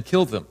 overcome them, and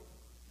kill them.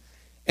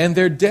 And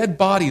their dead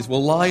bodies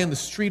will lie in the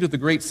street of the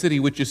great city,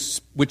 which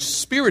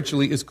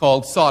spiritually is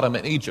called Sodom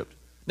and Egypt.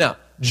 Now,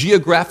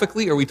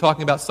 geographically, are we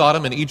talking about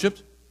Sodom and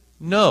Egypt?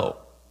 No.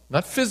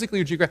 Not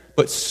physically or geographically,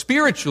 but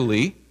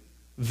spiritually,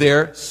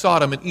 they're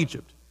Sodom and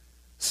Egypt.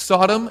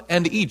 Sodom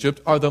and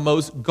Egypt are the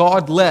most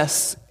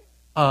godless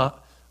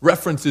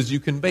references you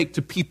can make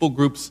to people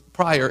groups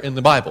prior in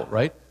the Bible,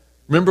 right?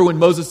 Remember when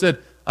Moses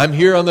said, I'm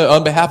here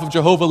on behalf of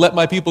Jehovah, let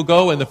my people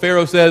go, and the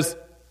Pharaoh says,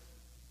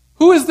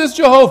 who is this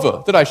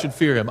Jehovah that I should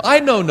fear him? I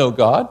know no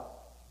God.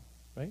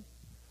 Right?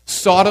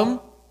 Sodom,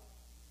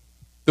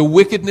 the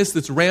wickedness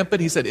that's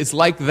rampant, he said, it's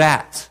like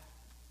that.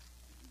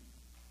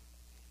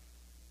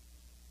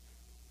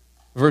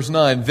 Verse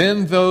 9,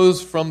 then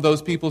those from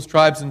those peoples,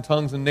 tribes, and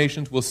tongues and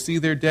nations will see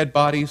their dead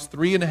bodies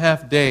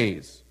 3.5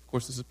 days. Of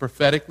course, this is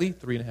prophetically,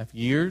 3.5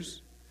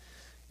 years.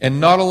 And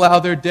not allow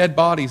their dead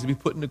bodies to be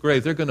put into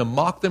graves. They're going to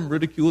mock them,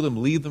 ridicule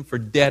them, leave them for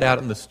dead out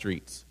in the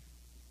streets.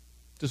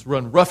 Just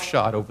run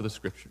roughshod over the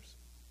Scriptures.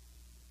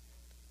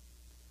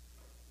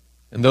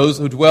 And those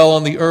who dwell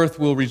on the earth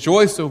will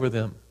rejoice over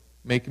them,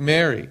 make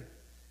merry,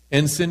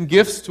 and send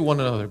gifts to one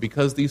another,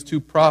 because these two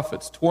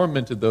prophets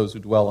tormented those who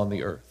dwell on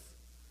the earth.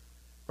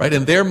 Right?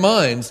 In their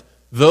minds,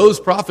 those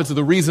prophets are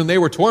the reason they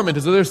were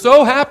tormented, so they're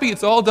so happy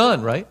it's all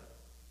done, right?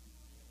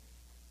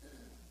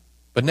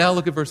 But now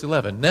look at verse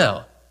 11.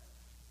 Now,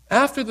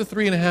 after the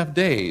 3.5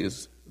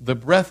 days, the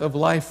breath of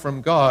life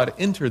from God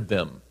entered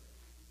them,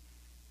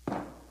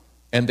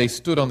 and they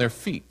stood on their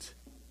feet.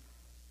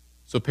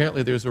 So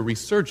apparently there's a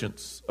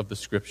resurgence of the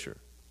Scripture.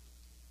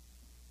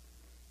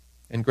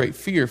 And great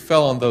fear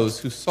fell on those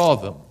who saw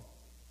them.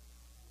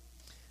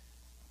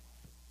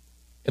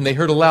 And they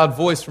heard a loud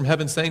voice from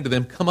heaven saying to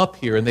them, "Come up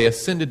here." And they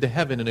ascended to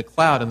heaven in a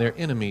cloud, and their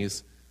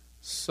enemies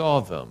saw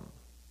them.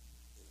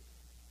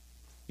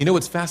 You know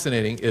what's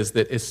fascinating is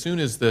that as soon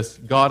as this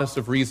goddess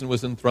of reason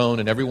was enthroned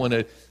and everyone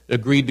had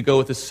agreed to go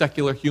with a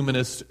secular,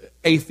 humanist,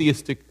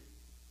 atheistic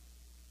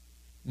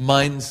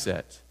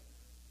mindset,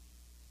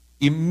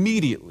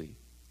 immediately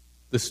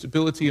the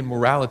stability and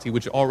morality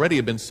which already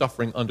had been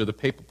suffering under the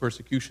papal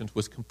persecutions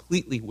was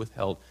completely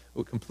withheld,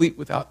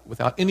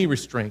 without any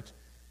restraint.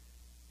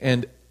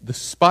 And the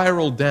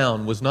spiral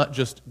down was not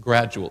just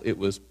gradual, it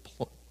was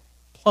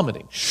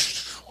plummeting.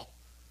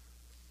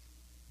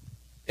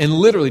 And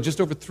literally,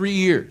 just over 3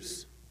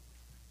 years,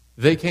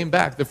 they came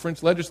back, the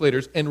French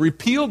legislators, and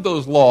repealed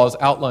those laws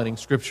outlawing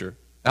Scripture,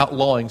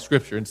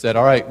 and said,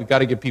 all right, we've got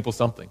to give people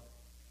something.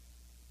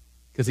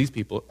 Because these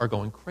people are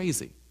going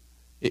crazy.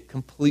 It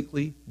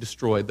completely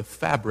destroyed the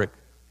fabric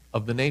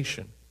of the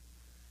nation.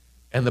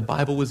 And the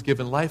Bible was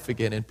given life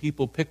again, and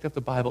people picked up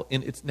the Bible,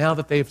 and it's now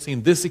that they have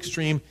seen this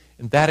extreme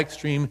and that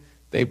extreme,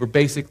 they were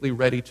basically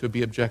ready to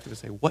be objective and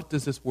say, what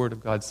does this Word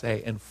of God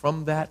say? And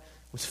from that,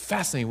 it was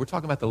fascinating. We're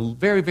talking about the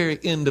very, very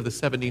end of the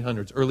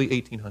 1700s, early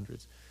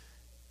 1800s.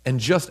 And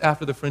just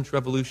after the French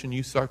Revolution,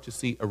 you start to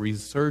see a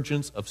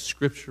resurgence of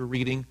Scripture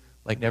reading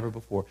like never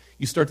before.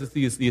 You start to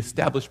see the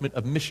establishment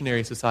of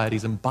missionary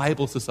societies and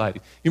Bible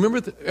societies. You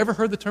remember, ever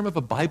heard the term of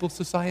a Bible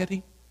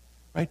society?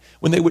 Right?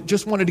 When they would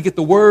just wanted to get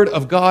the Word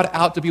of God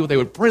out to people, they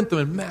would print them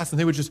in mass, and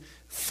they would just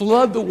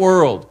flood the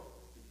world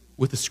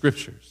with the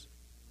Scriptures.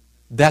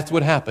 That's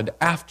what happened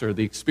after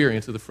the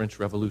experience of the French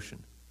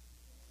Revolution.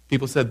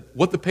 People said,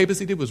 what the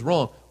papacy did was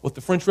wrong. What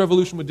the French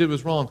Revolution did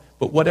was wrong.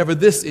 But whatever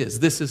this is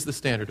the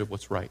standard of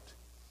what's right.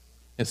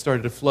 And it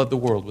started to flood the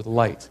world with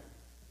light.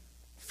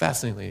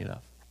 Fascinatingly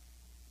enough.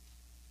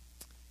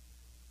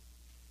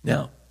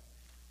 Now,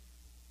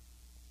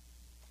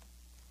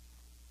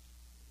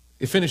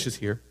 it finishes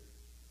here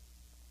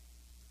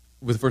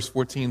with verse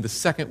 14. The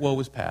second woe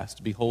was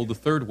past. Behold, the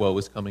third woe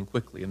is coming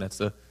quickly. And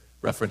that's a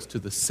reference to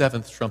the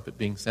seventh trumpet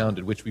being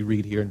sounded, which we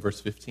read here in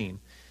verse 15.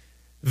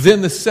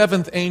 Then the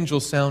seventh angel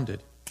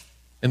sounded,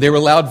 and there were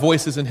loud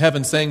voices in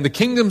heaven saying, the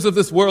kingdoms of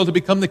this world have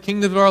become the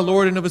kingdom of our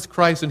Lord and of his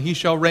Christ, and he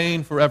shall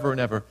reign forever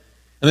and ever.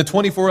 And the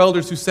 24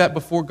 elders who sat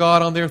before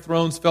God on their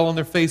thrones fell on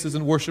their faces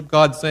and worshiped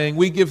God, saying,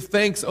 we give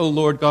thanks, O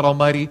Lord God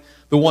Almighty,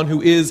 the one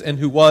who is and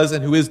who was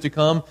and who is to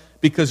come,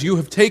 because you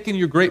have taken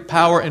your great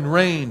power and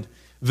reigned.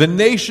 The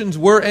nations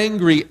were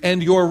angry,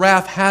 and your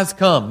wrath has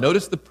come.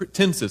 Notice the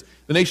tenses.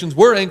 The nations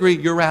were angry,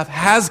 your wrath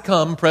has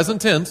come, present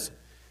tense.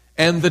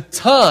 And the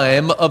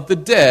time of the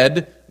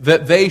dead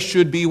that they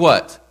should be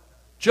what?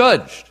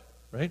 Judged.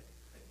 Right?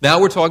 Now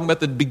we're talking about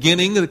the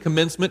beginning, the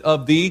commencement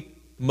of the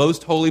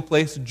most holy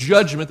place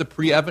judgment. The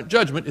pre-advent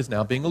judgment is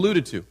now being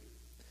alluded to.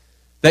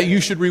 That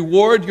you should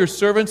reward your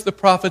servants, the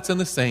prophets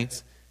and the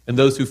saints, and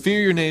those who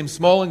fear your name,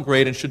 small and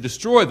great, and should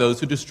destroy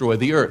those who destroy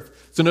the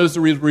earth. So notice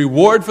the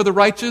reward for the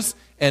righteous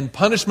and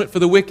punishment for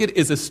the wicked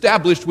is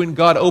established when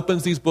God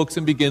opens these books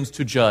and begins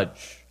to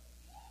judge,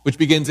 which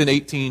begins in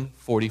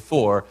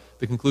 1844.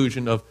 The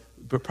conclusion of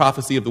the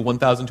prophecy of the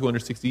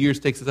 1,260 years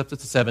takes us up to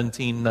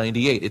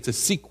 1798. It's a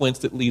sequence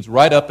that leads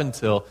right up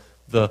until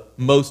the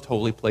most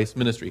holy place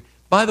ministry.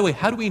 By the way,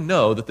 how do we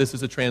know that this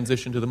is a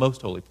transition to the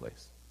most holy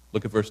place?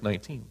 Look at verse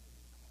 19.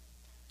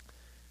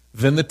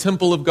 Then the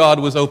temple of God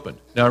was opened.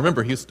 Now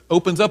remember, he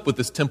opens up with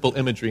this temple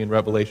imagery in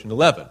Revelation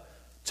 11.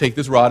 Take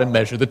this rod and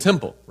measure the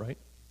temple, right?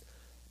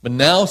 But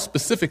now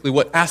specifically,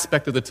 what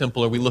aspect of the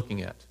temple are we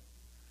looking at?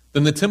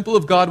 Then the temple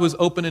of God was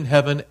open in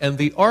heaven, and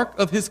the ark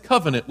of his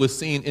covenant was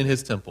seen in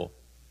his temple.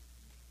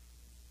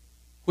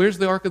 Where's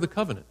the ark of the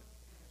covenant?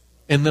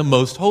 In the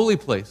most holy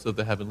place of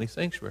the heavenly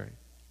sanctuary.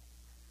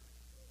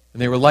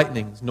 And there were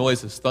lightnings,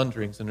 noises,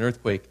 thunderings, an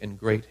earthquake, and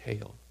great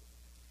hail.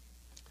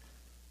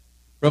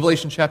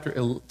 Revelation chapter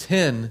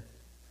 10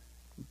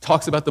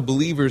 talks about the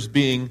believers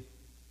being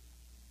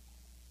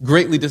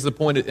greatly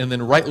disappointed and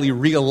then rightly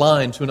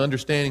realigned to an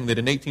understanding that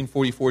in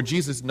 1844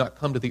 Jesus did not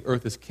come to the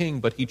earth as king,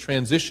 but he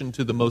transitioned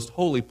to the most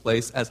holy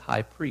place as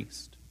high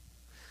priest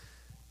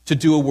to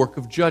do a work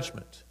of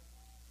judgment.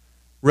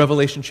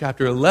 Revelation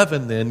chapter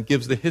 11 then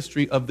gives the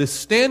history of the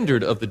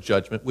standard of the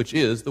judgment, which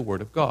is the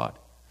Word of God.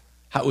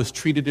 How it was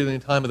treated in the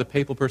time of the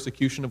papal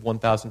persecution of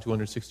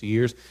 1,260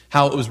 years,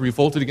 how it was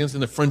revolted against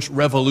in the French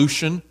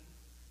Revolution,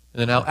 and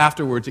then how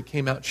afterwards it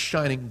came out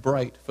shining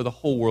bright for the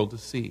whole world to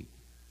see.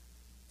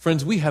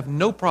 Friends, we have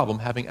no problem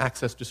having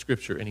access to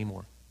Scripture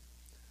anymore.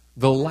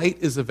 The light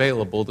is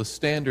available, the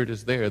standard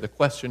is there. The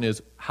question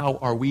is, how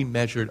are we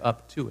measured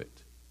up to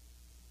it?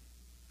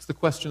 It's the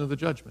question of the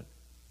judgment.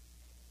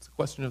 It's the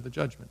question of the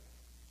judgment.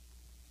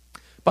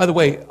 By the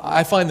way,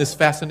 I find this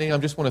fascinating. I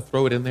just want to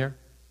throw it in there.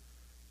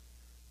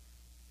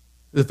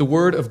 That the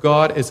Word of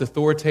God is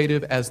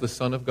authoritative as the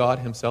Son of God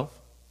himself.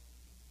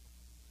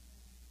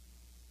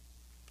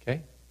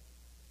 Okay?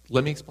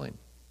 Let me explain.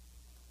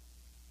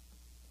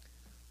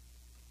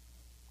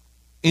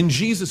 In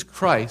Jesus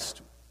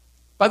Christ,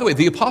 by the way,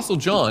 the Apostle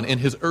John, in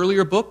his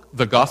earlier book,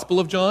 the Gospel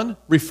of John,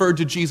 referred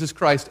to Jesus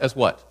Christ as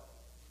what?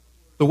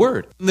 The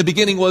Word. In the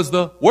beginning was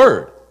the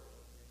Word.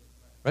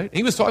 Right?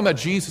 He was talking about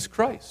Jesus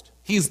Christ.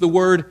 He's the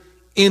Word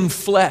in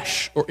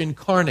flesh or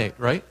incarnate,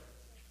 right?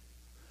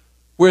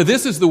 Where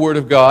this is the Word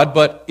of God,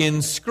 but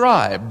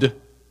inscribed,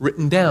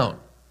 written down.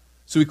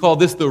 So we call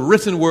this the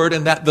written Word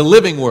and that the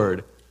living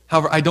Word.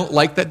 However, I don't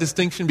like that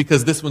distinction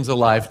because this one's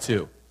alive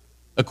too.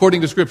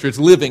 According to Scripture, it's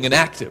living and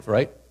active,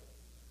 right?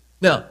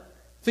 Now,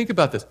 think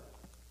about this.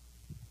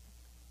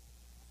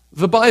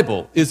 The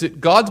Bible, is it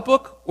God's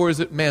book or is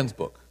it man's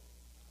book?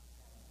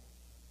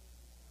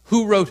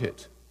 Who wrote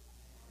it?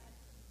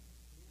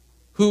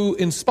 Who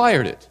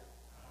inspired it?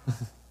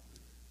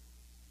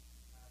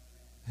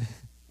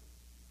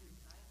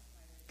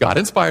 God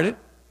inspired it.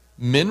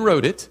 Men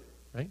wrote it,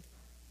 right?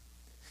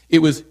 It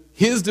was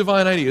his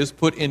divine ideas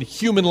put in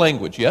human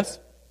language, yes?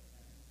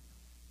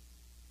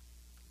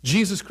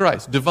 Jesus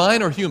Christ,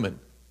 divine or human?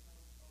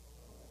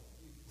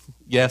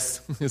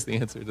 Yes, is the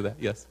answer to that,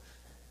 yes.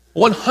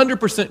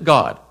 100%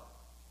 God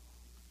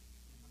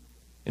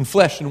in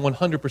flesh and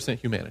 100%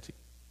 humanity.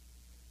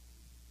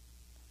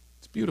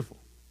 It's beautiful.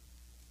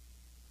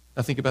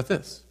 Now think about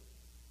this.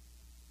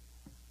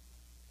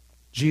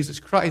 Jesus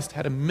Christ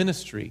had a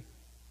ministry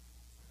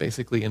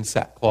basically in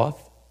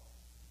sackcloth,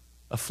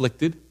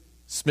 afflicted,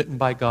 smitten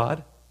by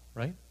God,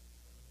 right?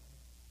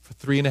 For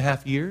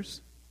 3.5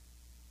 years,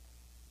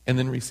 and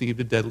then received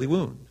a deadly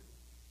wound.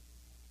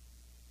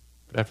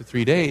 But after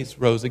 3 days,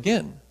 rose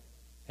again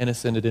and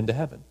ascended into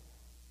heaven.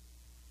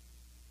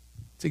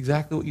 It's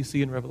exactly what you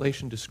see in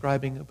Revelation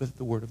describing with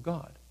the Word of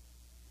God.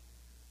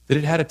 That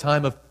it had a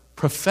time of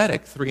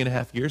prophetic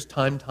 3.5 years,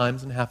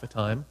 times and half a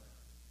time,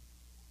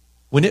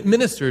 when it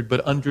ministered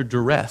but under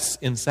duress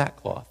in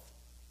sackcloth.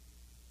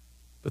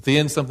 But at the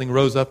end, something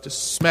rose up to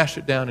smash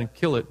it down and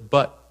kill it.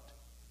 But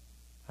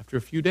after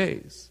a few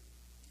days,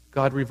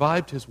 God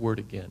revived his word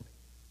again,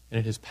 and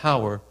it has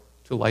power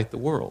to light the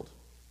world.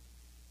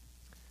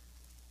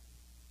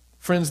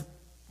 Friends,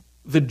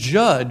 the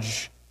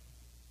judge,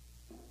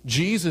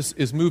 Jesus,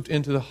 is moved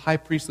into the high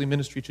priestly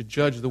ministry to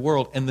judge the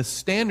world, and the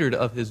standard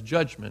of his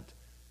judgment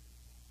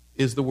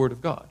is the Word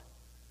of God.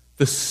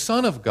 The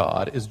Son of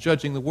God is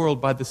judging the world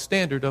by the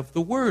standard of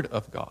the Word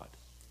of God.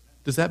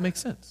 Does that make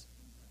sense?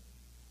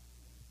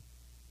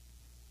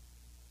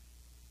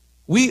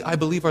 We, I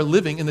believe, are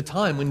living in the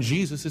time when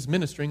Jesus is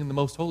ministering in the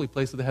most holy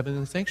place of the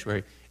heavenly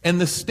sanctuary. And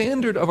the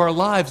standard of our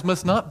lives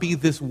must not be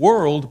this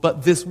world,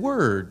 but this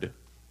Word.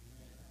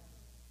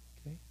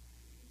 Okay?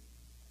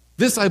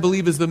 This, I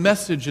believe, is the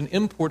message and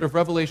import of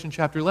Revelation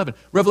chapter 11.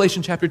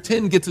 Revelation chapter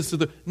 10 gets us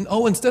to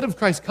instead of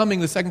Christ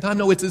coming the second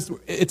time, it's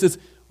his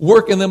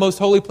work in the most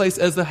holy place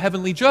as the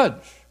heavenly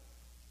judge.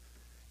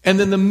 And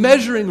then the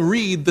measuring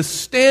reed, the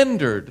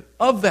standard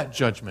of that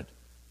judgment,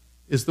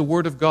 is the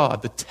Word of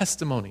God, the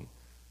testimony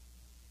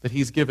that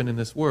he's given in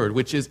this word,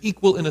 which is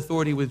equal in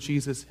authority with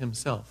Jesus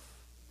himself.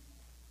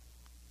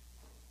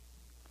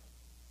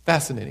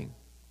 Fascinating.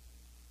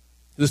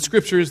 The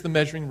Scripture is the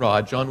measuring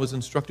rod John was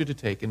instructed to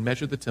take and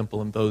measure the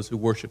temple and those who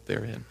worship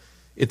therein.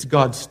 It's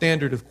God's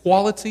standard of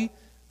quality,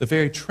 the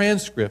very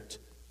transcript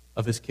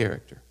of his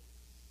character.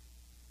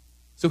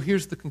 So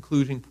here's the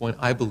concluding point,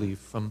 I believe,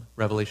 from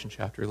Revelation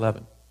chapter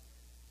 11.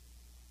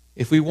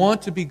 If we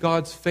want to be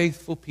God's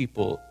faithful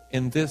people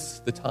in this,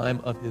 the time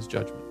of his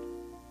judgment,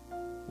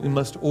 we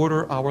must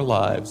order our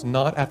lives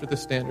not after the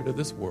standard of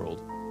this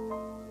world,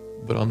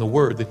 but on the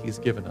word that he's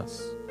given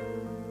us,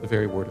 the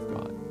very word of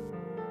God.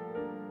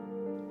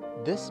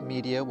 This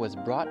media was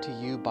brought to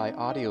you by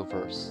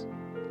Audioverse,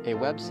 a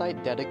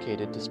website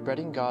dedicated to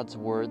spreading God's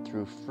word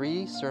through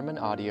free sermon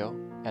audio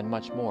and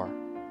much more.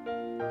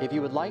 If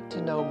you would like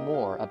to know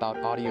more about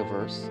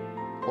Audioverse,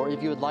 or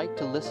if you would like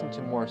to listen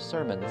to more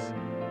sermons,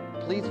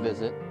 please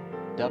visit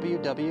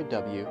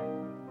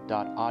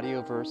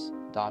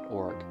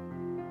www.audioverse.org.